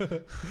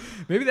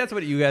 Maybe that's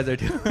what you guys are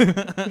doing.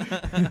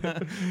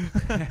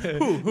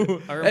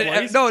 Our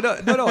employees?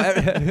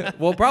 No.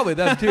 Well, probably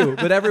them too,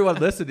 but everyone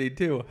listening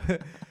too.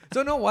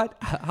 So, know what?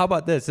 How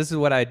about this? This is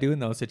what I do in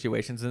those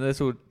situations, and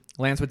this would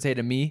Lance would say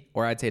to me,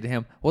 or I'd say to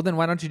him, well, then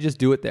why don't you just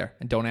do it there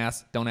and don't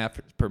ask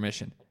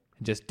permission,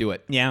 and just do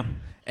it. Yeah.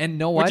 And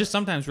know what? Which is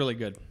sometimes really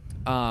good.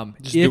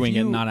 Just doing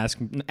it and not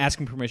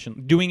asking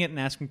permission. Doing it and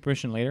asking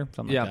permission later,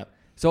 something like that.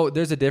 So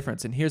there's a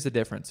difference, and here's the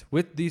difference.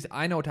 With these,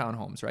 I know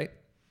townhomes, right?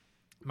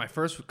 My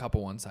first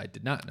couple ones, I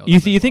did not know. You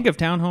think of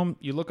townhome,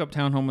 you look up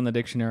townhome in the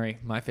dictionary.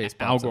 My face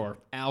Al Gore.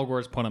 Al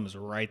Gore's put them is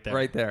right there.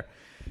 Right there.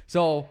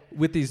 So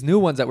with these new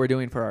ones that we're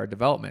doing for our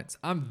developments,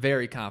 I'm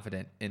very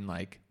confident in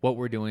what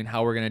we're doing,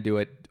 how we're going to do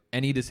it,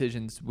 any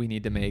decisions we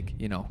need to make,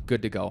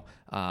 good to go.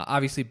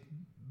 Obviously,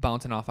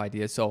 bouncing off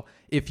ideas. So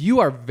if you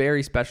are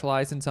very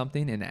specialized in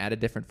something and at a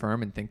different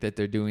firm and think that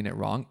they're doing it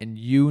wrong, and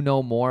you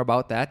know more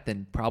about that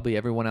than probably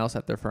everyone else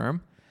at their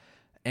firm,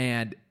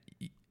 and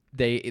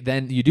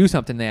then you do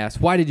something, they ask,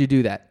 why did you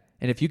do that?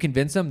 And if you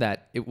convince them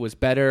that it was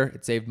better,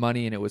 it saved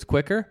money, and it was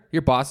quicker,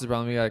 your boss is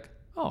probably like,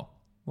 oh,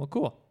 well,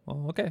 cool.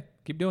 Well, okay,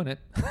 keep doing it.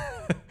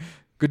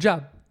 Good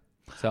job.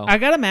 So I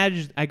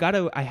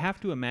have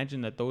to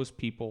imagine that those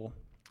people,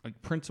 like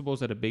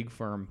principals at a big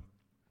firm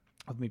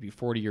of maybe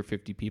 40 or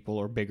 50 people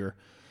or bigger,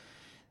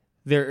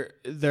 they're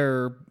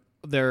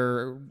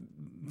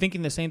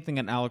thinking the same thing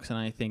that Alex and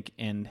I think,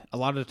 and a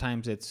lot of the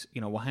times it's,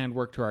 we'll hand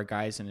work to our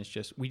guys, and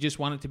it's we just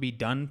want it to be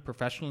done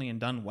professionally and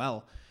done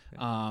well.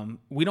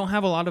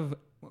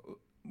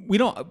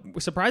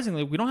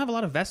 Surprisingly, we don't have a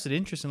lot of vested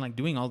interest in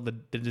doing all the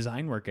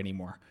design work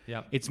anymore.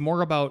 Yeah. It's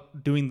more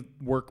about doing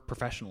work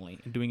professionally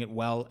and doing it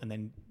well, and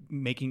then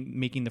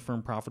making the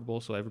firm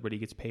profitable so everybody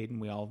gets paid and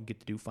we all get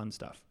to do fun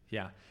stuff.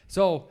 Yeah.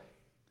 So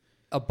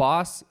a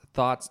boss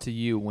thoughts to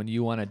you when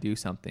you want to do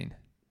something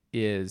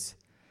is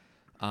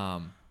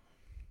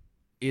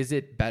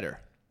it better?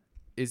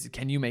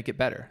 Can you make it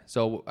better?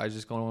 So I was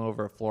just going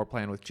over a floor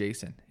plan with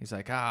Jason. He's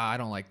like, I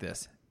don't like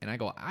this. And I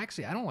go,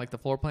 actually, I don't like the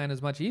floor plan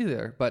as much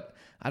either, but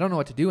I don't know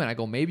what to do. And I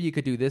go, maybe you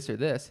could do this or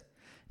this.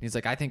 And he's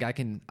like, I think I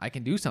can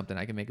do something.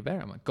 I can make it better.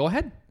 I'm like, go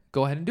ahead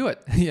and do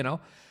it,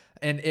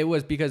 And it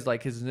was because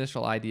like his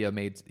initial idea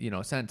made,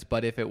 sense.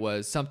 But if it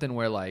was something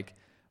where like,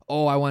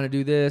 oh, I want to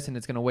do this and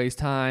it's going to waste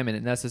time and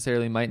it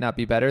necessarily might not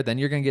be better, then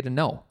you're going to get a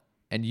no.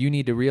 And you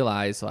need to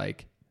realize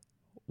like,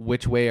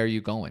 which way are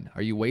you going?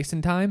 Are you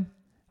wasting time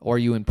or are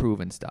you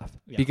improving stuff?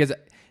 Yeah.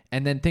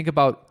 And then think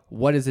about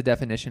what is the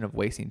definition of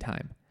wasting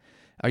time?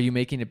 Are you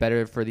making it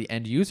better for the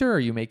end user or are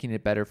you making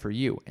it better for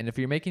you? And if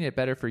you're making it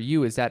better for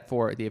you, is that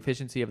for the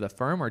efficiency of the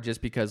firm or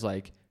just because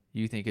like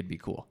you think it'd be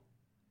cool?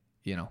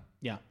 Yeah.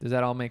 Does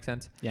that all make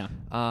sense? Yeah.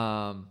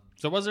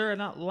 So was there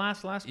a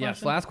last question?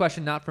 Yes, last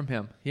question, not from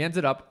him. He ends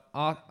it up.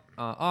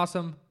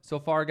 Awesome so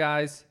far,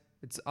 guys.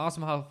 It's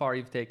awesome how far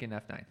you've taken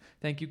F9.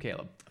 Thank you,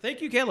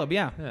 Caleb.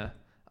 Yeah.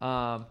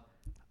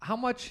 How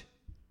much,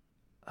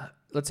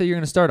 let's say you're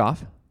going to start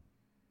off.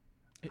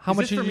 How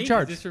much should you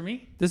charge? Is this for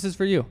me? This is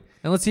for you.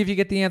 And let's see if you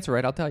get the answer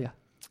right. I'll tell you.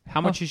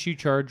 How much should you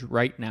charge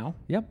right now?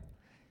 Yep.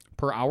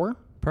 Per hour?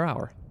 Per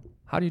hour.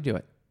 How do you do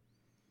it?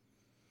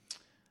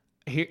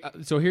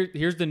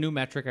 Here's the new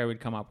metric I would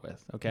come up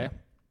with. Okay.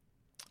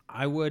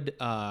 I would,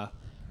 I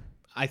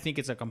think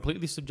it's a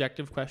completely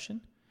subjective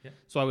question. Yeah.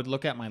 So I would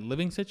look at my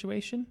living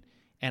situation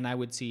and I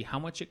would see how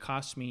much it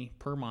costs me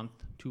per month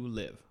to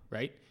live,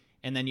 right?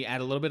 And then you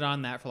add a little bit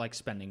on that for like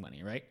spending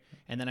money, right?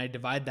 And then I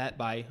divide that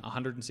by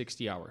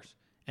 160 hours.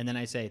 And then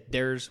I say,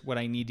 there's what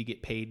I need to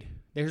get paid.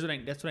 That's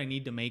what I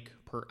need to make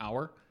per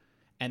hour.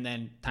 And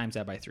then times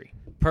that by 3.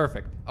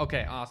 Perfect.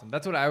 Okay, awesome.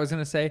 That's what I was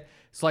going to say.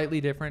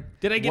 Slightly different.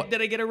 Did I get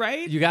it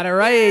right? You got it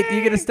right. Yay!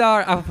 You get a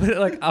star. I'll put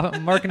it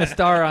I'm marking a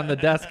star on the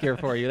desk here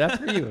for you. That's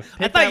for you.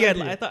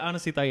 I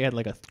honestly thought you had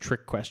like a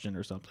trick question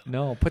or something.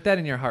 No, put that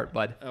in your heart,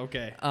 bud.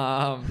 Okay.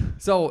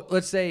 So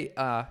let's say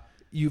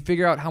you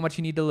figure out how much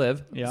you need to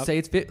live. Yep.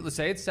 Let's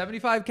say it's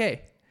 $75K.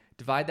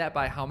 Divide that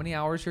by how many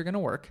hours you're going to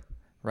work,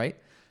 right?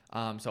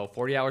 So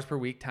 40 hours per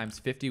week times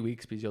 50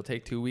 weeks because you'll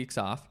take 2 weeks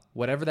off,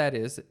 whatever that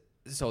is.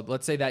 So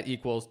let's say that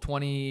equals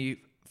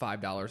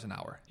 $25 an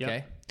hour. Yep.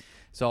 Okay.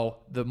 So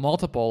the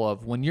multiple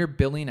of when you're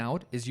billing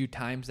out is you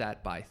times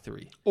that by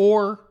 3.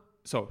 Or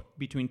so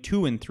between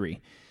 2 and 3. Yeah.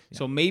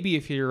 So maybe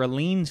if you're a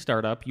lean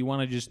startup, you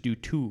want to just do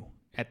 2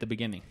 at the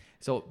beginning.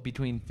 So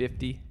between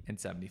 50 and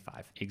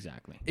 75.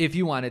 Exactly. If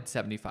you wanted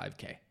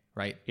 75K,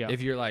 right? Yeah.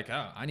 If you're like,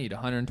 oh, I need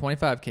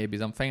 125K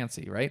because I'm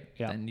fancy, right?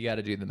 Yeah. Then you got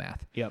to do the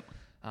math. Yep.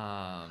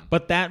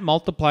 But that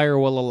multiplier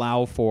will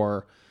allow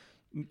for,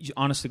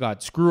 honest to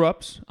God, screw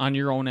ups on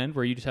your own end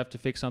where you just have to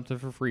fix something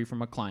for free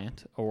from a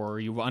client, or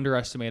you've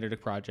underestimated a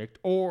project,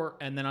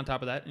 and then on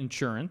top of that,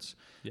 insurance,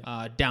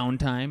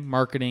 downtime,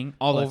 marketing,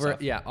 all that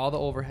stuff. Yeah, all the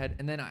overhead.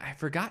 And then I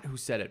forgot who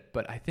said it,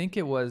 but I think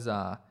it was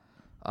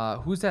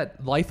who's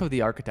that Life of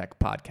the Architect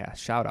podcast?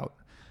 Shout out.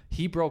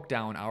 He broke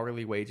down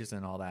hourly wages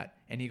and all that,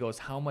 and he goes,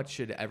 how much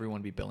should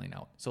everyone be billing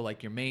out? So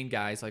like your main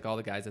guys, like all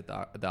the guys at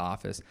the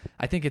office,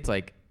 I think it's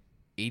like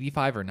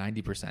 85 or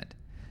 90%.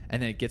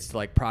 And then it gets to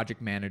like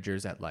project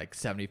managers at like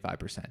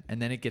 75%.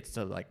 And then it gets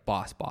to like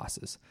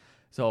bosses.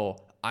 So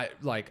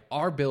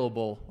our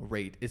billable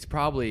rate is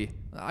probably,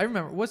 I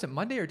remember, was it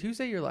Monday or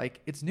Tuesday? You're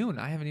like, it's noon.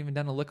 I haven't even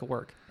done a lick of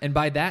work. And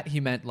by that, he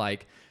meant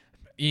like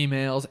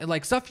emails and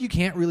like stuff you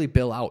can't really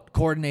bill out,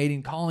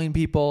 coordinating, calling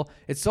people.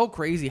 It's so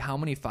crazy how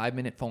many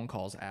 5-minute phone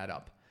calls add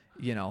up,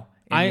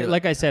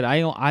 Like I said,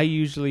 I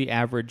usually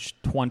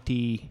average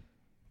 20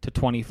 to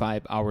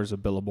 25 hours of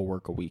billable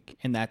work a week.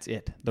 And that's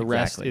it. The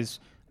rest is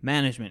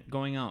management,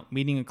 going out,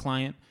 meeting a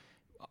client,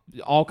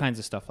 all kinds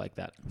of stuff like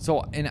that.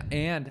 So,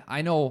 and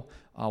I know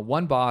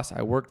one boss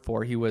I worked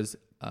for, he was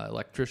an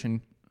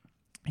electrician.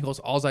 He goes,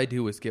 all I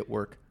do is get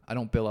work. I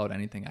don't bill out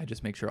anything. I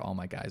just make sure all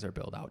my guys are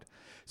billed out.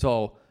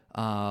 So,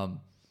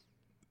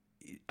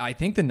 I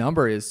think the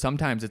number is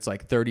sometimes it's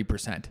like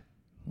 30%,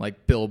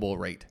 like billable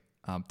rate.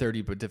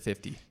 30 to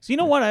 50. So you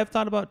know what I've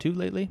thought about too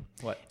lately?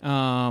 What?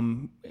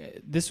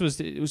 This was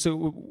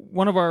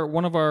one of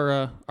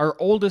our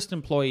oldest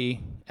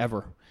employee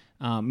ever,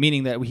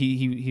 meaning that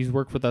he's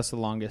worked with us the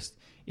longest,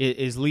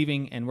 is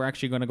leaving, and we're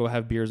actually going to go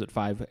have beers at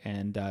 5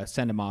 and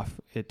send him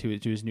off to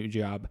his new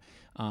job.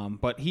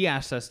 But he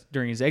asked us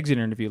during his exit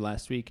interview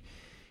last week.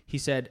 He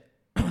said,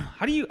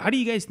 "How do you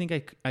guys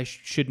think I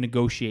should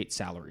negotiate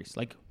salaries?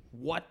 Like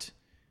what?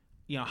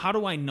 How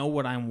do I know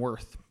what I'm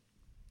worth?"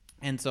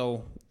 And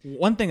so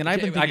one thing that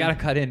I've been thinking... I got to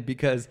cut in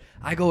because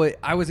I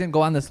was going to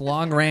go on this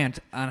long rant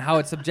on how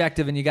it's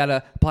subjective and you got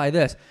to apply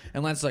this.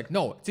 And Len's like,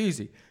 no, it's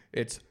easy.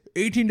 It's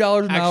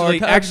 $18 an hour.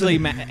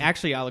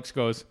 Actually, Alex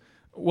goes,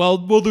 well,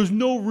 there's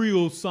no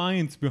real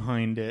science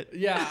behind it.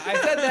 Yeah, I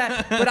said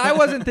that, but I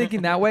wasn't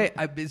thinking that way.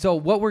 So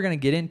what we're going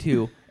to get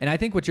into, and I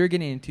think what you're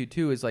getting into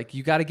too, is like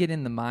you got to get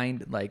in the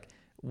mind, like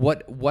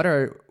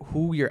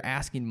who you're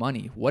asking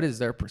money? What is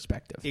their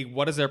perspective?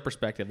 What is their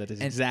perspective? That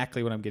is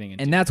exactly what I'm getting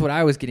into. And that's what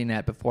I was getting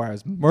at before I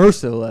was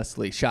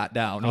mercilessly shot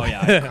down. Oh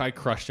yeah, I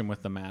crushed him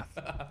with the math.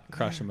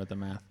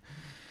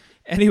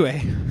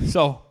 Anyway,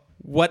 so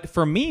what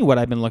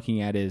I've been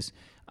looking at is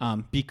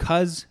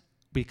because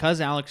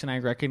Alex and I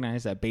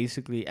recognize that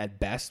basically at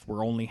best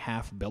we're only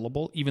half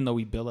billable, even though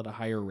we bill at a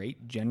higher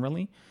rate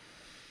generally.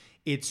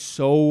 It's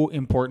so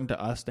important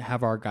to us to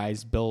have our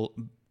guys bill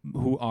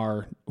who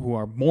are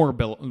more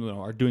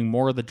are doing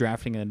more of the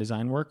drafting and the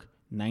design work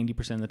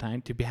 90% of the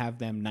time, to have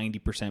them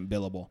 90%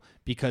 billable,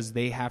 because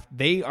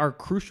they are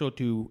crucial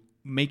to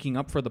making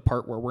up for the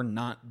part where we're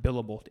not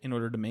billable in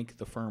order to make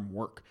the firm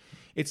work.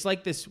 It's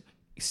like this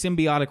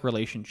symbiotic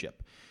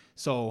relationship.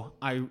 So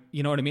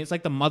you know what I mean? It's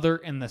like the mother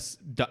and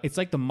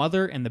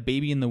the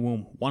baby in the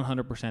womb.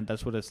 100%.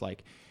 That's what it's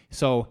like.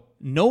 So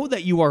know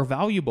that you are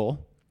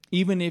valuable,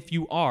 even if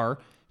you are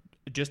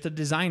just a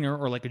designer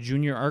or like a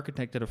junior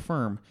architect at a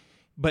firm.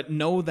 But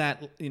know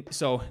that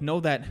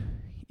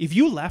if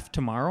you left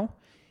tomorrow,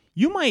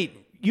 you might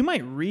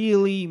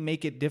really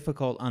make it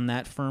difficult on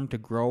that firm to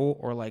grow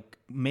or like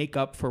make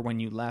up for when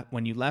you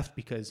left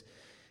because.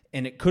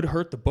 And it could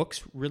hurt the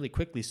books really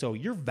quickly. So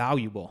you're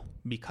valuable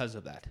because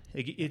of that.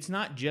 You're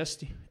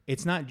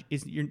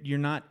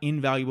not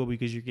invaluable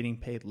because you're getting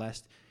paid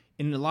less.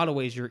 In a lot of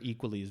ways, you're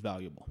equally as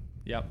valuable.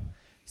 Yep.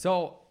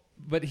 So,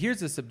 but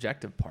here's the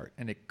subjective part,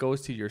 and it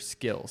goes to your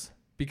skills,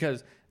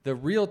 because the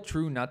real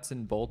true nuts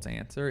and bolts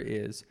answer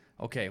is,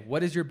 okay,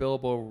 what is your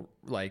billable,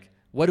 like,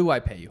 what do I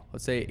pay you?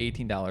 Let's say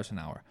 $18 an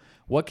hour.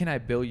 What can I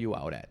bill you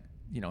out at?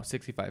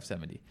 $65,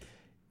 $70.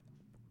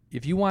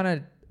 If you want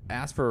to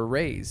ask for a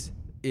raise,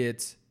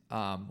 it's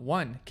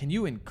can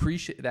you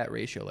increase that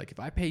ratio? Like if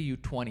I pay you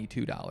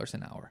 $22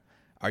 an hour,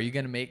 are you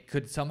going to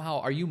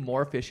are you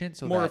more efficient?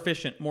 More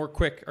efficient, more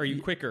quick. Are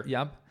you quicker?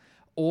 Yep.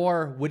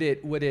 Or would it,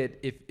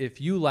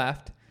 if you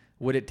left,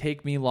 would it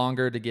take me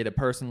longer to get a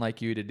person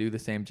like you to do the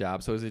same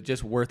job? So is it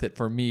just worth it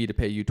for me to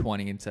pay you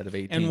 20 instead of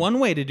 18? And one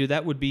way to do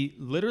that would be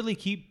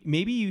literally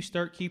maybe you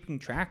start keeping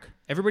track.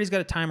 Everybody's got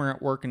a timer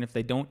at work, and if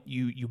they don't,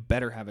 you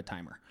better have a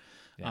timer.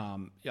 Yeah.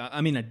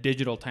 A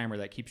digital timer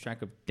that keeps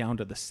track of down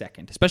to the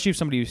second, especially if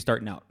somebody who's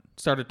starting out.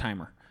 Start a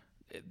timer.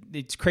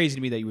 It's crazy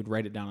to me that you would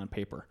write it down on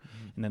paper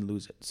and then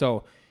lose it.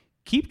 So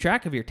keep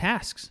track of your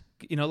tasks.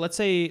 Let's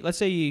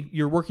say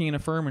you're working in a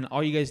firm and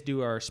all you guys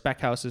do are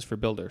spec houses for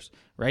builders,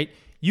 right?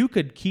 You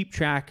could keep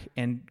track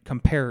and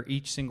compare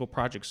each single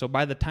project. So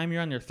by the time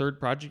you're on your third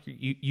project,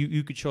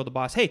 you could show the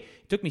boss, hey,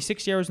 it took me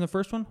 60 hours in the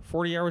first one,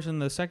 40 hours in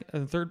the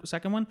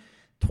second one,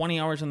 20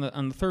 hours on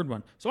the third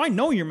one. So I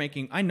know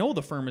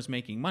the firm is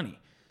making money.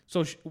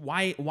 So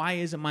why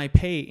isn't my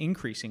pay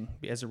increasing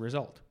as a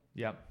result?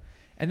 Yep.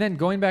 And then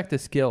going back to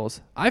skills,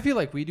 I feel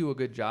like we do a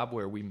good job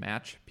where we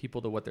match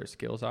people to what their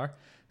skills are.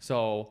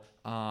 So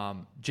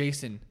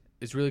Jason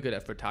is really good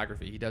at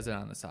photography. He does it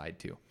on the side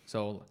too.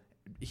 So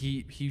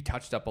he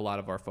touched up a lot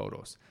of our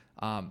photos.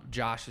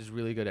 Josh is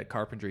really good at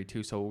carpentry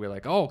too. So we're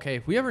like, oh, okay,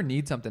 if we ever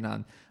need something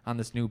on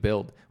this new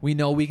build, we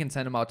know we can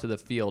send him out to the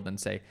field and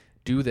say,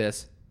 do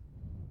this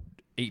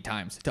 8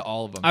 times to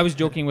all of them. I was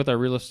joking with our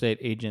real estate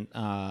agent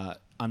on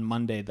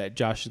Monday that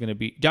Josh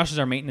is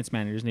our maintenance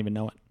manager. Doesn't even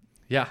know it.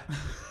 Yeah,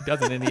 he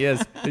doesn't, and he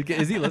is.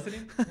 Is he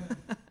listening? He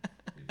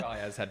probably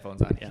has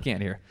headphones on. Yeah. He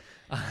can't hear.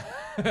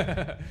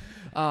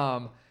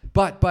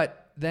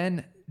 But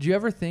then, do you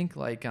ever think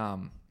like,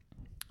 well,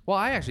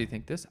 I actually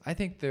think this. I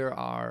think there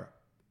are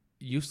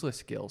useless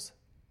skills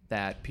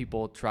that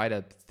people try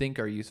to think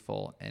are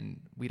useful,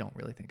 and we don't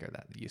really think are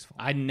that useful.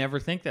 I never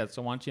think that,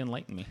 so why don't you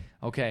enlighten me?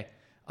 Okay.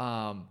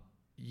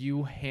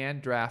 You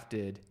hand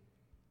drafted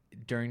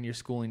during your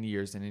schooling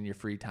years and in your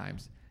free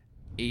times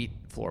 8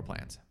 floor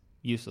plans.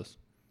 Useless.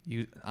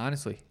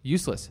 Honestly,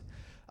 useless.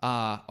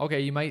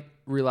 Okay, you might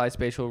realize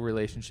spatial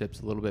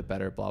relationships a little bit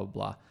better, blah,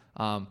 blah,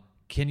 blah.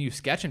 Can you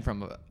sketch in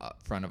front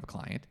of a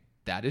client?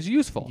 That is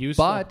useful.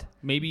 But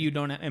maybe you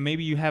don't, and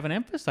maybe you haven't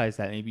emphasized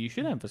that. Maybe you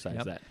should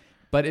emphasize that.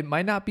 But it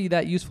might not be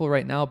that useful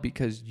right now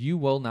because you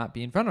will not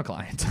be in front of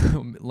clients.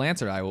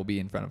 Lance or I will be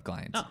in front of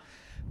clients. Oh.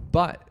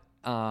 But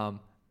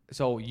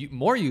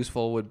more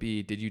useful would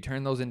be, did you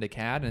turn those into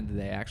CAD and did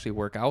they actually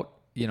work out?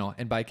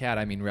 And by CAD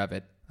I mean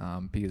Revit.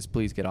 Because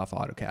please get off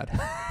AutoCAD.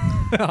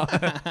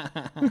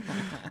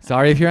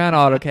 Sorry if you're on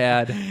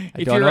AutoCAD.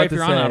 If you're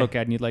on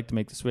AutoCAD and you'd like to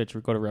make the switch,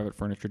 go to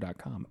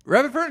RevitFurniture.com.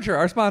 Revit Furniture,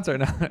 our sponsor.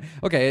 No.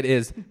 Okay, it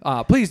is.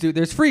 Please do.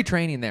 There's free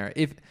training there.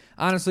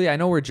 Honestly, I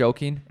know we're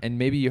joking, and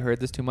maybe you heard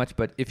this too much,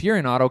 but if you're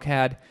in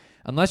AutoCAD,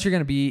 unless you're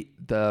going to be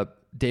the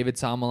David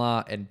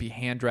Samala and be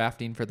hand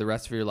drafting for the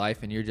rest of your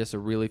life, and you're just a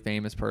really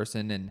famous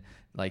person, and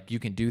like you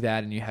can do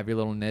that, and you have your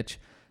little niche.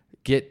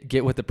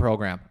 Get with the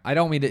program. I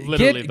don't mean to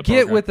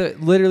get with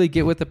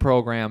the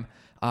program.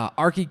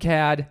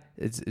 ArchiCAD,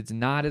 it's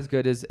not as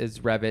good as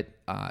Revit.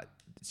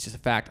 It's just a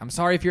fact. I'm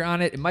sorry if you're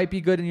on it. It might be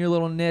good in your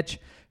little niche.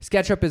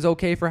 SketchUp is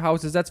okay for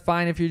houses. That's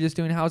fine if you're just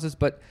doing houses.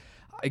 But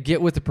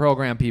get with the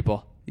program,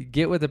 people.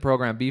 Get with the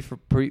program.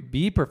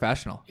 Be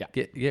professional. Yeah.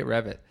 Get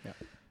Revit. Yeah.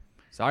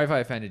 Sorry if I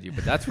offended you,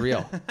 but that's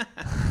real.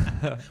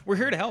 We're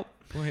here to help.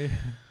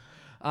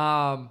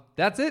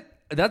 That's it.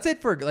 That's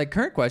it for like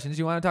current questions.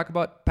 You want to talk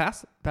about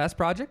past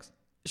projects?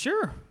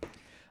 Sure.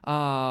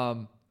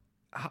 I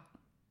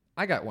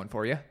got one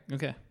for you.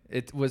 Okay.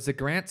 It was the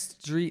Grant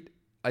Street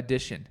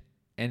addition,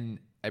 and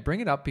I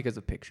bring it up because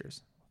of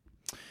pictures.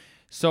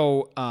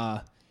 So,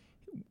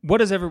 what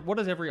does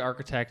every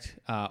architect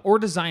or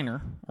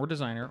designer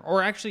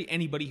or actually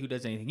anybody who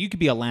does anything? You could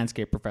be a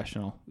landscape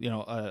professional,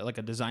 like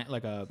a design,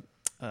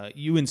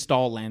 you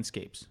install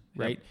landscapes,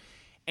 right? Yep.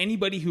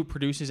 Anybody who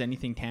produces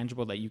anything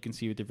tangible that you can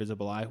see with your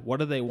visible eye, what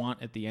do they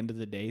want at the end of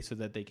the day so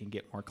that they can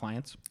get more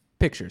clients?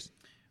 Pictures.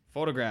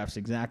 Photographs,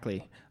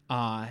 exactly.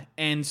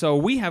 And so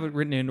we have it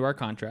written into our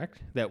contract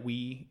that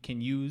we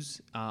can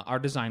use our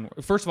design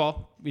work. First of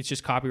all, it's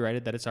just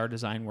copyrighted that it's our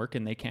design work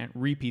and they can't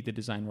repeat the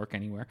design work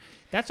anywhere.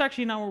 That's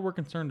actually not what we're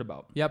concerned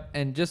about. Yep.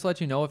 And just to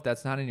let you know, if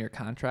that's not in your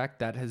contract,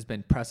 that has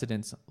been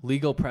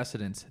legal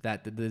precedence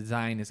that the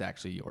design is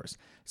actually yours.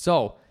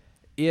 So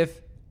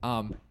if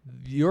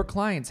your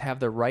clients have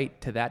the right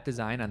to that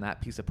design on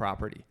that piece of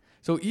property.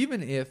 So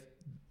even if,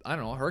 I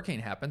don't know, a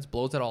hurricane happens,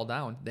 blows it all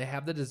down, they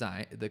have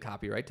the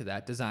copyright to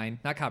that design.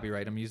 Not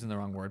copyright, I'm using the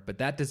wrong word, but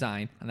that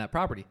design on that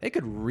property. They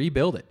could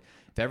rebuild it.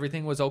 If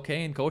everything was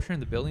okay and kosher in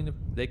the building,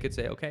 they could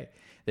say, okay.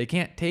 They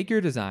can't take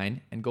your design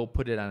and go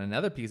put it on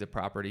another piece of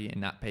property and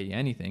not pay you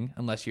anything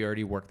unless you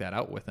already worked that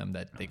out with them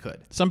that they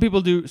could. Some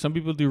people do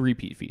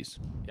repeat fees.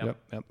 Yep,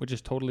 which is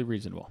totally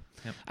reasonable.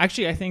 Yep.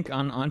 Actually, I think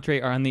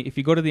if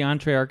you go to the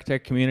Entree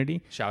Architect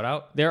community, shout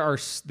out. There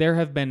has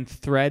been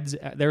thread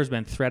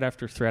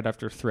after thread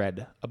after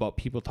thread about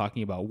people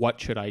talking about what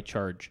should I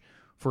charge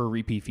for a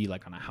repeat fee,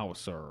 like on a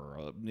house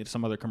or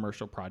some other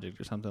commercial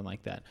project or something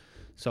like that.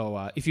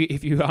 So if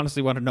you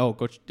honestly want to know,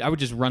 I would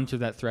just run through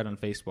that thread on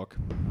Facebook.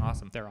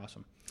 Awesome, they're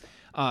awesome.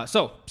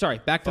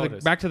 Sorry, back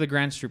to the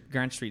Grant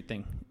Street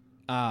thing.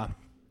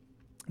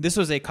 This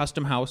was a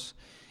custom house,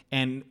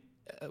 and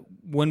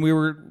when we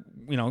were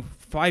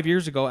 5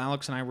 years ago,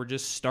 Alex and I were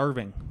just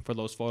starving for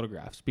those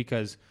photographs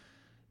because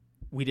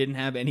we didn't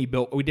have any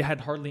built. We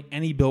had hardly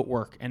any built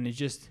work, and it's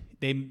just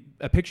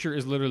a picture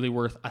is literally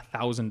worth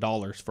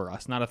 $1,000 for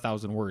us, not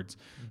 1,000 words,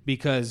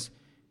 because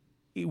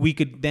we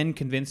could then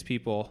convince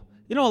people.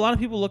 A lot of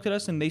people look at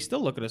us and they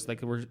still look at us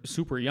like we're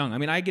super young. I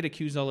mean, I get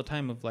accused all the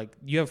time of like,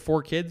 you have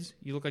 4 kids,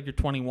 you look like you're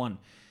 21.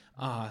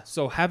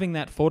 So having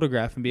that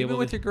photograph and be able to... Even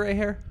with your gray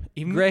hair?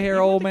 Even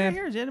old man?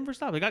 Gray hairs, it never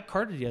stopped. I got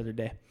carded the other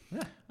day.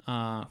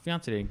 Yeah.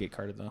 Fiance didn't get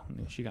carded though.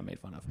 She got made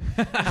fun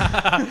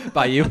of.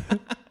 By you?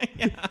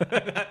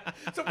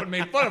 Someone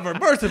made fun of her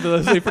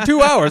mercilessly for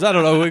 2 hours. I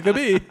don't know who it could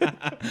be.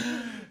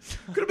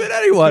 Could have been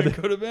anyone. It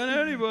could have been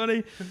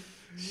anybody.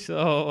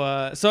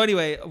 So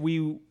anyway,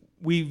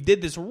 we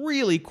did this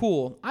really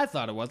cool, I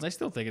thought it was, and I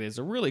still think it is,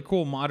 a really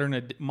cool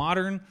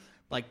modern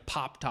like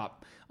pop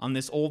top on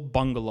this old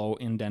bungalow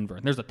in Denver.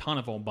 There's a ton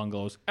of old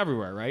bungalows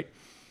everywhere, right?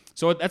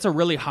 So that's a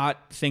really hot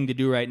thing to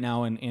do right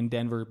now in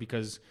Denver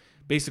because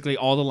basically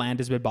all the land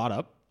has been bought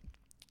up.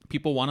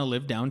 People want to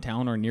live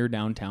downtown or near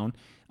downtown.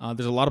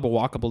 There's a lot of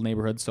walkable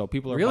neighborhoods, so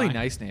people are really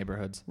nice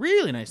neighborhoods.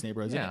 Really nice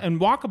neighborhoods, yeah. And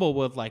walkable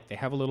with like they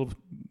have a little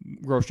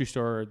grocery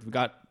store. They've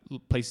got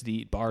places to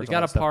eat, bars. They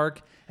got a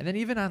park, and then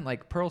even on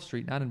like Pearl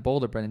Street, not in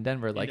Boulder, but in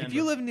Denver. Like if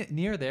you live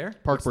near there,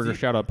 Park Burger.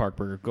 Shout out Park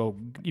Burger. Go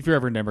if you're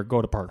ever in Denver,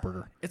 go to Park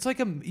Burger. It's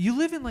like you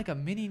live in like a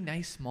mini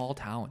nice small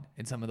town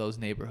in some of those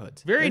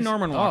neighborhoods. Very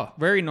Norman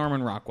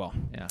Rockwell.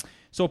 Yeah.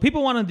 So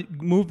people want to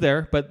move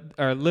there,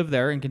 or live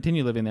there and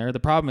continue living there. The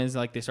problem is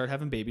like they start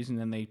having babies and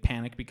then they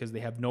panic because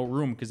they have no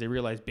room because they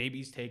realize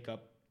babies take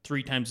up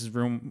 3 times as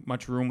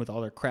much room with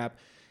all their crap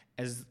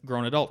as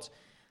grown adults.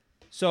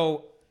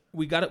 So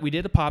we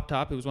did a pop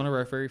top. It was one of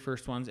our very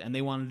first ones, and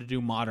they wanted to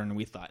do modern. And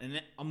we thought, and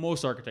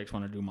most architects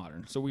want to do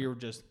modern. So we were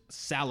just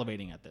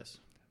salivating at this.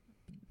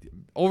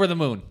 Over the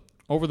moon.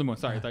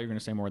 Sorry, I thought you were going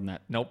to say more than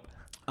that. Nope.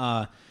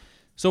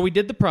 So we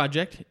did the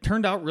project. It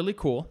turned out really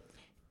cool,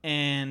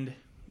 and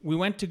we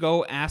went to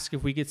go ask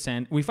if we could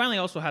send. We finally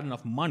also had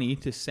enough money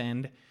to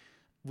send.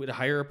 We'd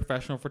hire a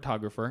professional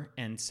photographer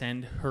and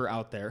send her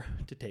out there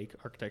to take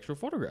architectural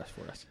photographs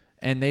for us.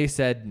 And they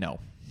said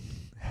no.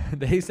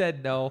 They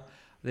said no.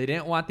 They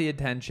didn't want the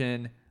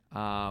attention.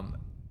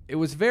 It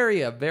was a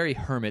very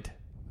hermit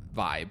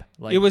vibe.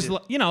 Like it was,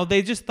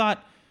 they just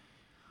thought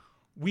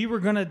we were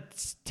gonna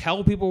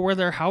tell people where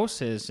their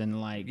house is and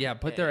like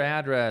put their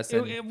address.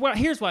 Well,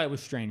 here's why it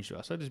was strange to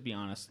us. I'll just be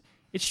honest.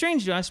 It's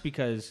strange to us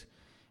because,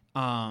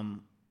 you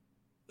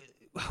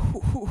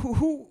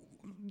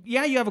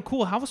have a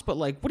cool house, but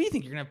like, what do you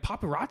think? You're gonna have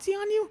paparazzi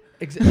on you?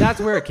 That's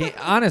where it came.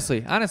 Honestly,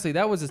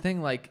 that was the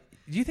thing. Like,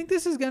 do you think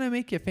this is gonna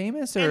make you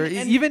famous, or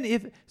even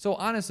if? So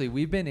honestly,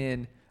 we've been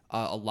in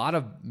a lot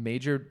of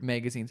major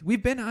magazines.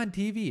 We've been on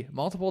TV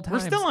multiple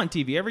times. We're still on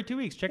TV every 2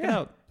 weeks. Check it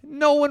out.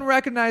 No one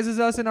recognizes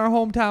us in our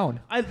hometown.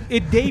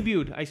 It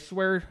debuted. I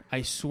swear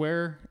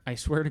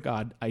to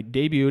God, I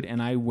debuted,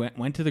 and I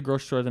went to the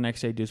grocery store the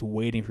next day just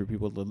waiting for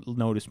people to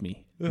notice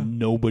me.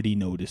 Nobody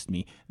noticed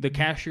me. The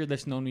cashier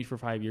that's known me for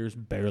 5 years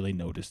barely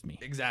noticed me.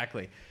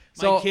 Exactly.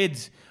 My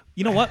kids,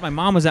 you know what? My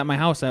mom was at my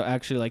house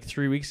actually like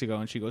 3 weeks ago,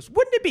 and she goes,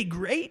 "Wouldn't it be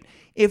great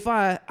if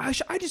I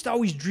just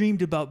always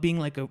dreamed about being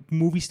like a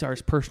movie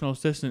star's personal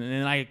assistant?" And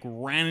then I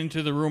ran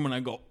into the room and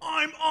I go,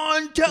 "I'm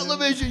on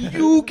television.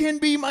 You can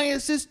be my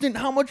assistant.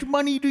 How much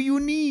money do you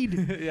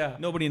need?" Yeah.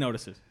 Nobody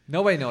notices.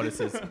 Nobody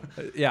notices.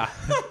 Yeah.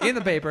 In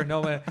the paper,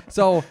 nobody.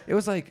 So it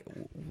was like,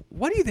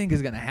 what do you think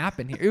is going to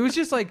happen here? It was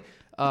just like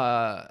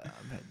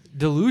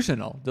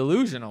delusional,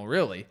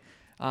 really.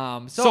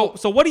 So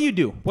what do you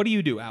do? What do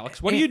you do,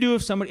 Alex? What do you do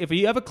if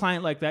you have a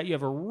client like that, you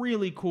have a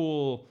really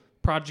cool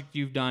project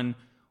you've done,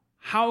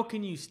 how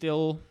can you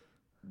still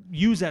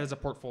use that as a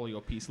portfolio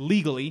piece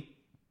legally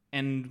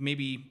and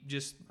maybe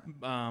just,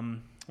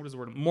 what is the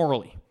word,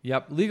 morally?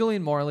 Yep, legally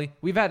and morally.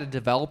 We've had a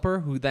developer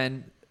who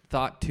then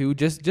thought too,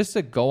 just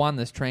to go on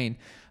this train,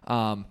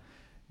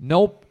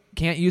 nope,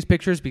 can't use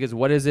pictures because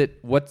what is it?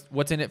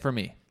 What's in it for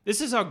me?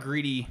 This is how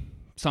greedy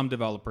some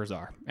developers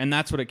are. And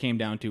that's what it came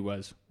down to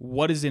was,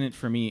 what is in it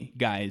for me,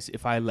 guys,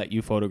 if I let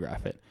you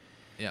photograph it?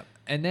 Yep.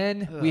 And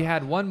then we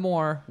had one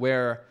more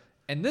where,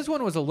 and this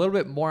one was a little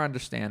bit more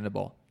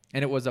understandable,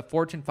 and it was a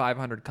Fortune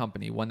 500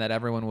 company, one that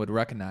everyone would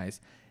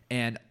recognize,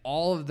 and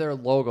all of their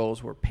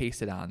logos were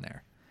pasted on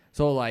there.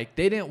 So, like,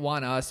 they didn't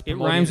want us... It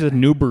rhymes with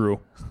Nubaru.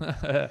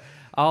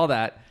 all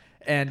that.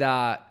 And,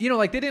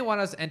 like, they didn't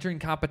want us entering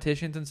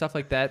competitions and stuff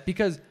like that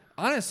because,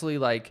 honestly,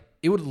 like,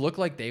 it would look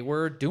like they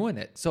were doing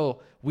it.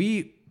 So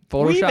we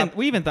Photoshopped.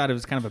 We even thought it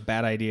was kind of a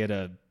bad idea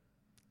to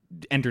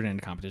enter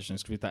into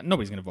competitions because we thought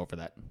nobody's going to vote for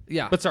that.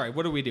 Yeah. But sorry,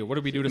 what do we do? What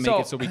do we do to make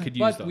it so we could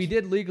use those? But we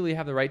did legally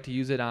have the right to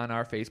use it on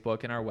our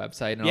Facebook and our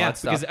website and all that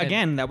stuff. Because,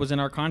 again, that was in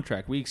our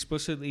contract. We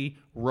explicitly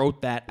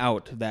wrote that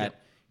out, that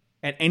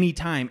at any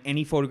time,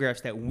 any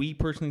photographs that we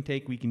personally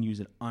take, we can use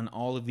it on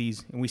all of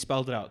these. And we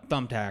spelled it out.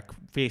 Thumbtack,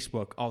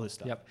 Facebook, all this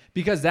stuff. Yep.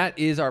 Because that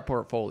is our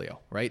portfolio,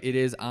 right? It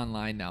is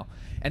online now.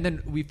 And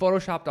then we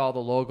Photoshopped all the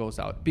logos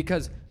out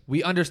because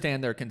we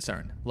understand their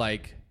concern.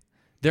 Like,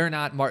 they're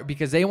not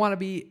because they want to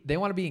be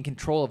in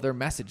control of their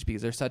message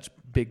because they're such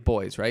big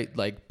boys, right?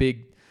 Like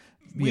big,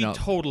 we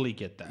totally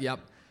get that. Yep.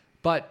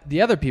 But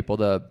the other people,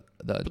 the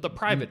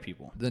private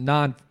people, the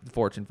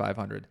non-Fortune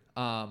 500,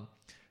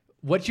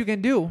 what you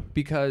can do,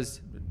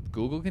 because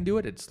Google can do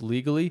it, it's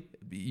legally,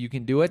 you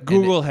can do it.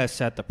 Google has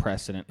set the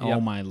precedent. Yep. Oh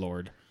my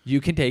Lord.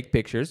 You can take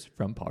pictures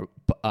from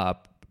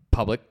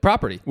public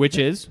property, which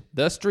is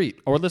the street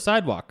or the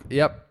sidewalk.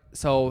 Yep.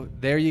 So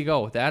there you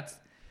go. That's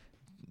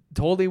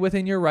totally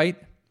within your right.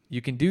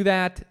 You can do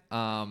that.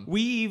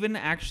 We even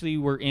actually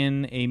were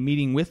in a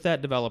meeting with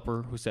that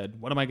developer who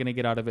said, "What am I going to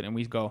get out of it?" And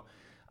we go,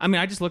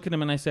 I just looked at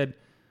him and I said,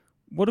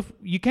 "What if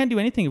you can't do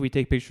anything if we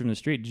take pictures from the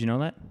street? Did you know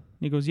that?" And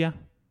he goes, "Yeah."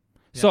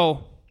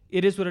 So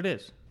it is what it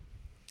is.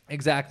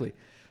 Exactly.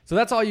 So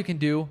that's all you can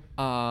do.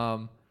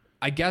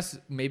 I guess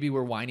maybe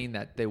we're whining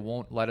that they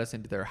won't let us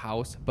into their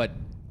house, but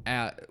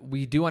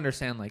we do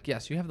understand, like,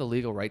 yes, you have the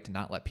legal right to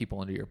not let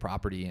people into your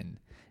property and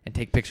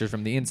take pictures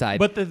from the inside.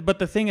 But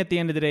the thing at the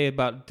end of the day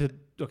about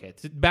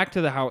back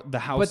to the house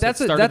but that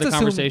started the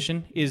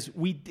conversation is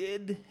we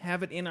did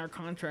have it in our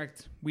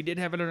contract. We did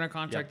have it in our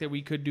contract that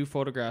we could do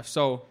photographs.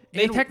 So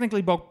they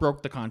technically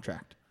broke the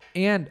contract.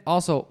 And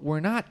also, we're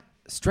not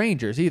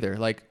strangers either.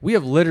 Like, we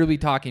have literally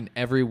talking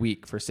every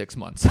week for 6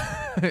 months.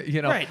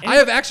 Right. I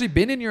have actually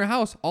been in your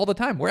house all the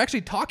time. We're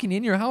actually talking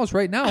in your house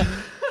right now.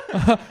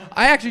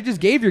 I actually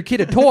just gave your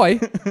kid a toy.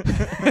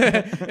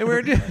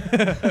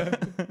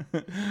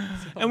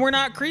 And we're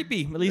not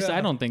creepy. At least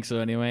I don't think so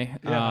anyway.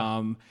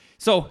 Yeah.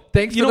 So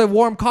thanks for the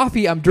warm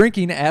coffee I'm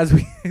drinking as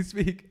we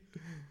speak.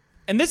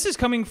 And this is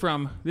coming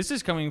from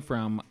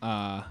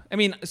I've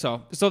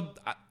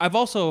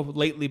also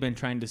lately been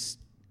trying to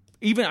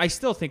I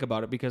still think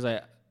about it because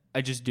I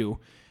just do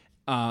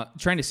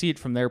trying to see it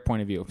from their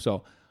point of view.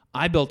 So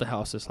I built a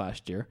house this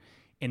last year.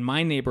 In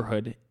my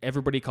neighborhood,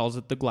 everybody calls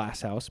it the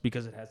glass house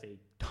because it has a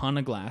ton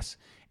of glass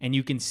and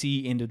you can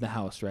see into the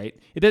house, right?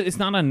 It's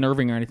not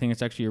unnerving or anything.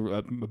 It's actually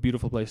a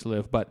beautiful place to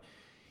live. But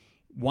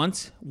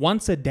once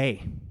a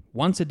day,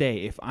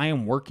 if I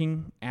am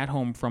working at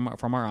home from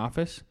our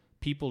office,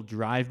 people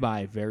drive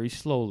by very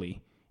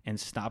slowly and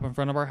stop in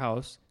front of our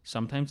house.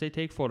 Sometimes they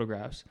take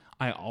photographs.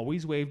 I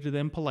always wave to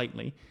them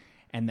politely.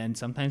 And then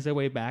sometimes they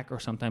wave back or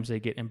sometimes they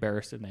get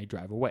embarrassed and they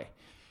drive away.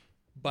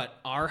 But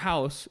our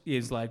house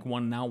is like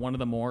one of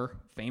the more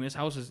famous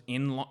houses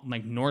in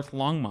North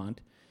Longmont.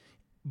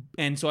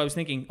 And so I was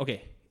thinking,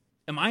 okay,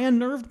 am I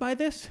unnerved by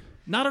this?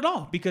 Not at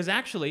all, because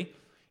actually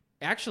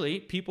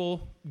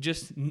people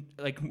just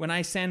like when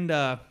I send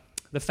the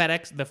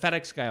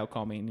FedEx guy will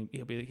call me and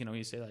he'll be,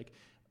 he'll say like,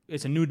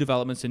 it's a new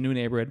development, it's a new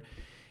neighborhood.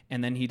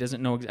 And then he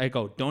doesn't know. I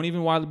go, don't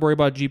even worry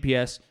about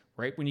GPS.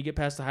 Right when you get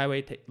past the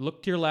highway,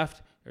 look to your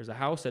left. There's a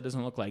house that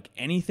doesn't look like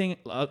any of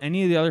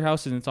the other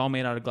houses, and it's all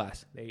made out of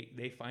glass.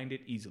 They find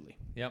it easily.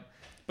 Yep.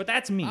 But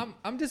that's me.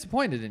 I'm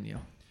disappointed in you.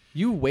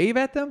 You wave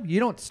at them? You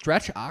don't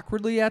stretch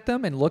awkwardly at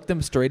them and look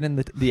them straight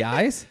in the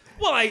eyes?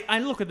 Well, I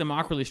look at them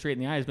awkwardly straight in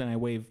the eyes, but I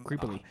wave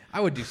creepily.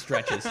 I would do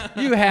stretches.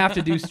 You have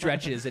to do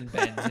stretches and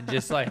bends and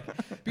just like,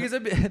 because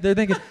they're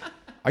thinking,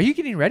 are you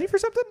getting ready for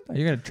something? Are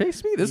you going to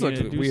chase me? This You looks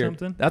gonna do weird.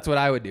 something? That's what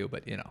I would do,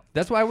 but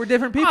that's why we're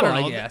different people,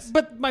 I guess.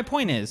 But my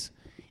point is,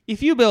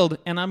 if you build,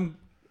 and I'm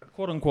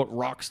quote unquote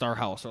rock star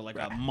house or like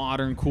a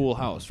modern cool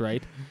house,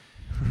 right?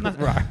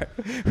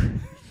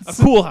 A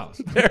cool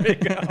house. There you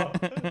go.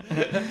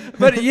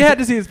 But you had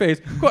to see his face.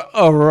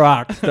 A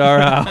rock star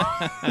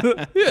house.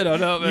 You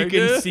don't know. You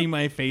can see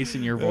my face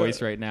in your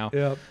voice right now.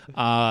 Yep.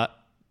 I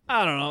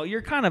don't know.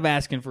 You're kind of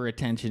asking for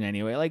attention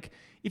anyway. Like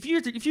if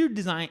you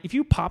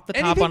pop the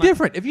top Anything on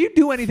different. If you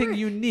do anything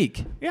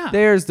unique, yeah,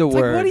 there's the it's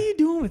word. Like, what are you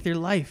doing with your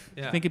life?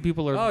 Yeah. Thinking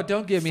people are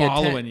don't give me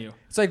following you.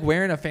 It's like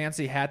wearing a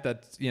fancy hat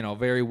that's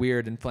very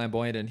weird and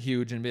flamboyant and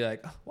huge, and be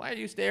like, why are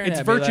you staring It's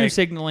at me? virtue Like,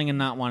 signaling and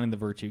not wanting the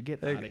virtue.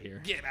 Get out of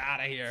here. Get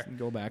out of here.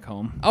 Go back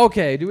home.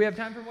 Okay, do we have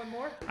time for one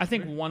more? I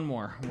think one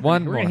more.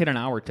 One We're more. gonna hit an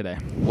hour today.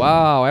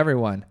 Wow,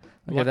 everyone.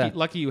 Look at that.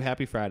 Lucky you.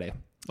 Happy Friday.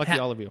 Lucky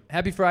all of you.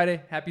 Happy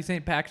Friday. Happy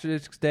St.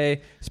 Patrick's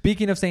Day.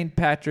 Speaking of St.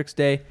 Patrick's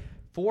Day,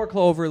 4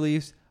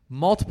 Cloverleafs,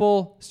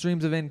 multiple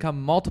streams of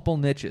income, multiple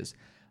niches.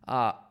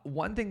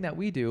 One thing that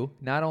we do,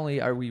 not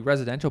only are we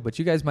residential, but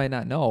you guys might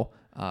not know,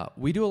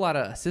 we do a lot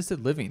of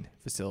assisted living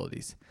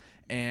facilities.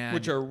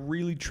 Which are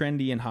really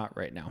trendy and hot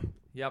right now.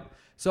 Yep.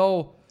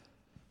 So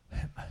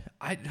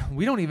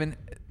we don't even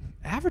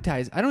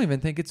advertise. I don't even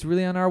think it's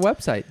really on our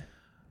website.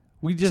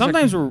 We just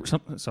Sometimes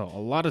so a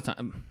lot of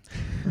time.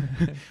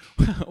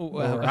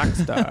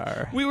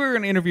 Rockstar. We were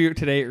in an interview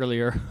today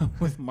earlier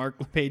with Mark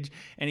LePage,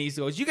 and he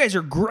goes, "You guys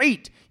are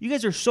great. You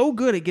guys are so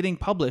good at getting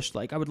published.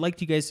 Like, I would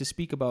like you guys to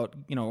speak about,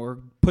 or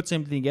put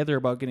something together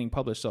about getting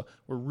published." So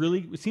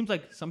it seems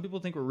like some people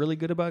think we're really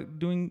good about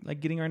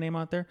getting our name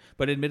out there,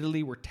 but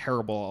admittedly, we're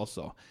terrible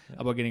also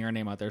about getting our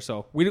name out there.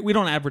 So we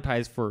don't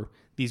advertise for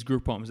these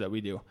group homes that we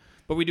do,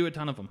 but we do a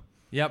ton of them.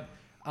 Yep.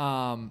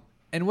 And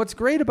what's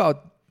great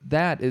about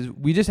that is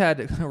we just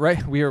had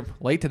we were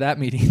late to that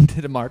meeting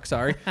to Mark,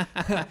 sorry,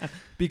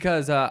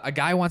 because a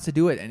guy wants to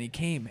do it, and he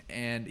came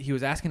and he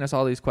was asking us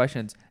all these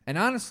questions. And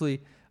honestly,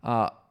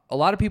 a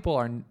lot of people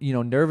are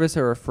nervous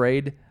or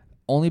afraid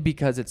only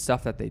because it's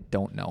stuff that they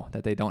don't know,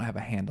 that they don't have a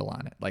handle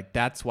on it. Like,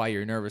 that's why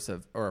you're nervous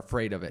or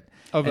afraid of it.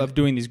 Of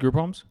doing these group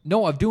homes?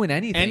 No, of doing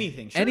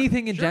anything.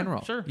 Anything in Sure,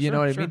 general. sure, you know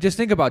what I mean? Just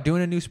think about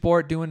doing a new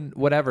sport, doing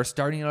whatever,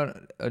 starting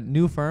a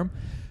new firm.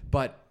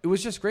 But it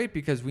was just great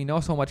because we know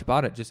so much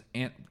about it.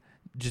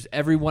 Just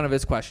every one of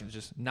his questions,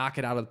 just knock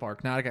it out of the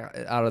park, knock it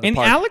out of the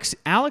park. And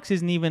Alex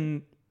isn't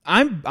even.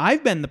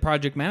 I've been the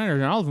project manager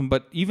in all of them,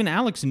 but even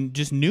Alex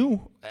just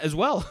knew as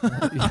well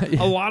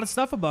a lot of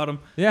stuff about him.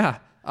 Yeah.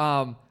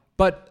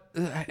 But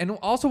and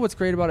also what's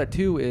great about it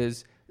too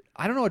is,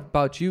 I don't know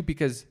about you,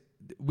 because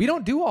we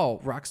don't do all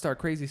rockstar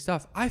crazy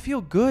stuff. I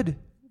feel good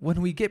when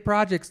we get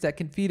projects that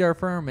can feed our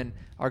firm and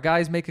our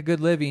guys make a good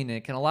living and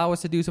it can allow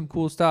us to do some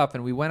cool stuff.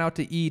 And we went out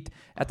to eat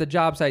at the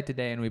job site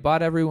today and we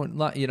bought everyone,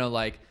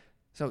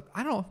 so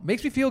I don't know, it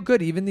makes me feel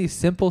good. Even these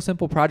simple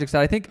projects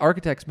that I think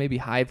architects maybe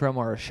hide from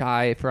or are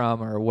shy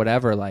from or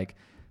whatever,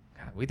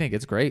 we think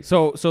it's great.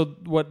 So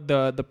what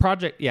the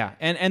project, yeah.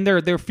 And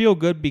they're feel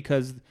good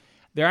because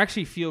they're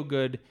actually feel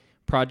good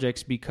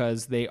projects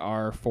because they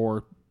are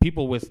for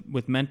people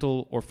with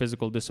mental or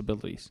physical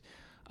disabilities.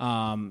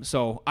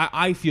 So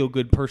I feel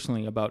good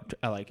personally about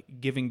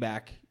giving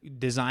back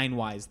design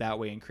wise that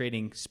way and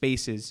creating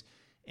spaces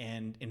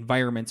and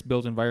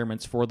built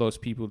environments for those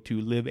people to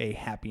live a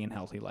happy and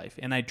healthy life.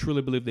 And I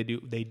truly believe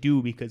they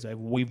do because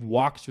we've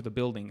walked through the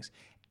buildings,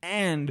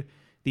 and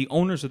the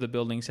owners of the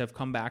buildings have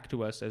come back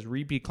to us as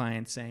repeat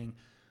clients saying,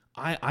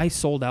 I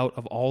sold out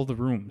of all the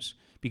rooms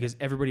because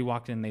everybody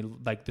walked in,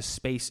 the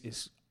space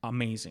is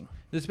amazing.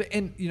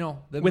 And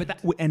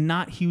and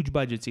not huge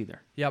budgets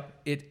either. Yep,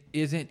 it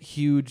isn't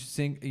huge,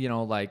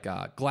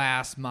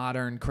 glass,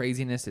 modern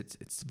craziness.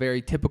 It's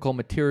very typical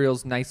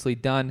materials, nicely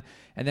done.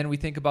 And then we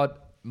think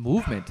about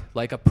movement,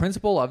 like a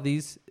principle of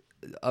these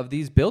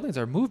buildings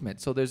are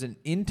movement. So there's an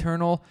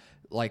internal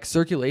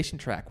circulation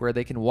track where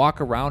they can walk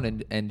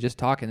around and just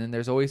talk, and then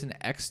there's always an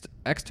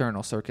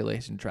external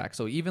circulation track.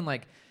 So even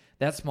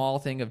that small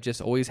thing of just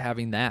always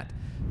having that,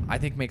 I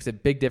think makes a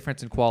big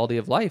difference in quality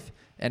of life.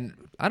 And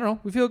I don't know,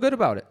 we feel good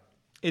about it.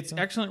 It's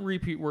excellent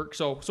repeat work.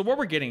 So what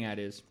we're getting at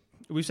is,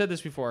 we've said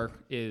this before,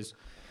 is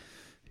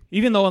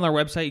even though on our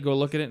website you go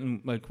look at it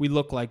and we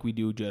look like we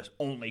do just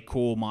only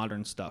cool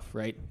modern stuff,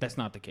 right? That's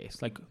not the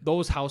case.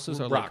 Those houses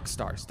are rock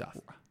star stuff.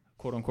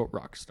 Quote unquote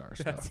rock star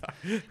stuff.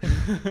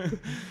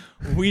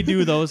 We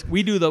do those.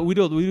 We do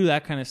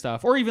that kind of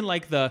stuff. Or even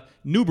the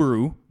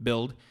Nubaru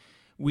build.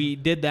 We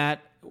did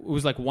that. It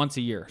was once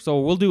a year. So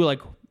we'll do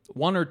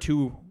one or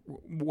two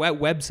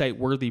website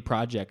worthy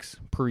projects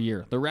per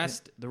year. The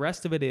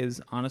rest of it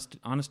is honest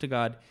to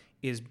God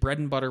is bread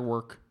and butter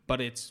work,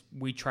 but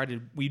we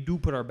do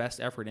put our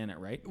best effort in it,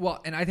 right? Well,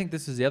 and I think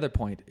this is the other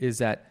point, is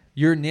that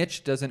Your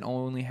niche doesn't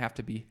only have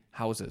to be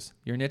houses.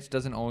 Your niche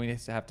doesn't only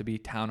have to be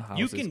townhouses.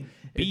 You can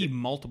be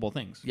multiple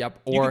things.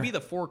 Yep. You Or can be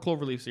the 4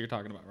 cloverleafs that you're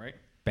talking about, right?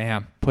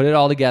 bam, put it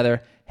all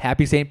together.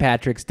 Happy St.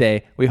 Patrick's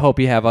Day. We hope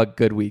you have a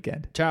good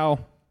weekend. Ciao.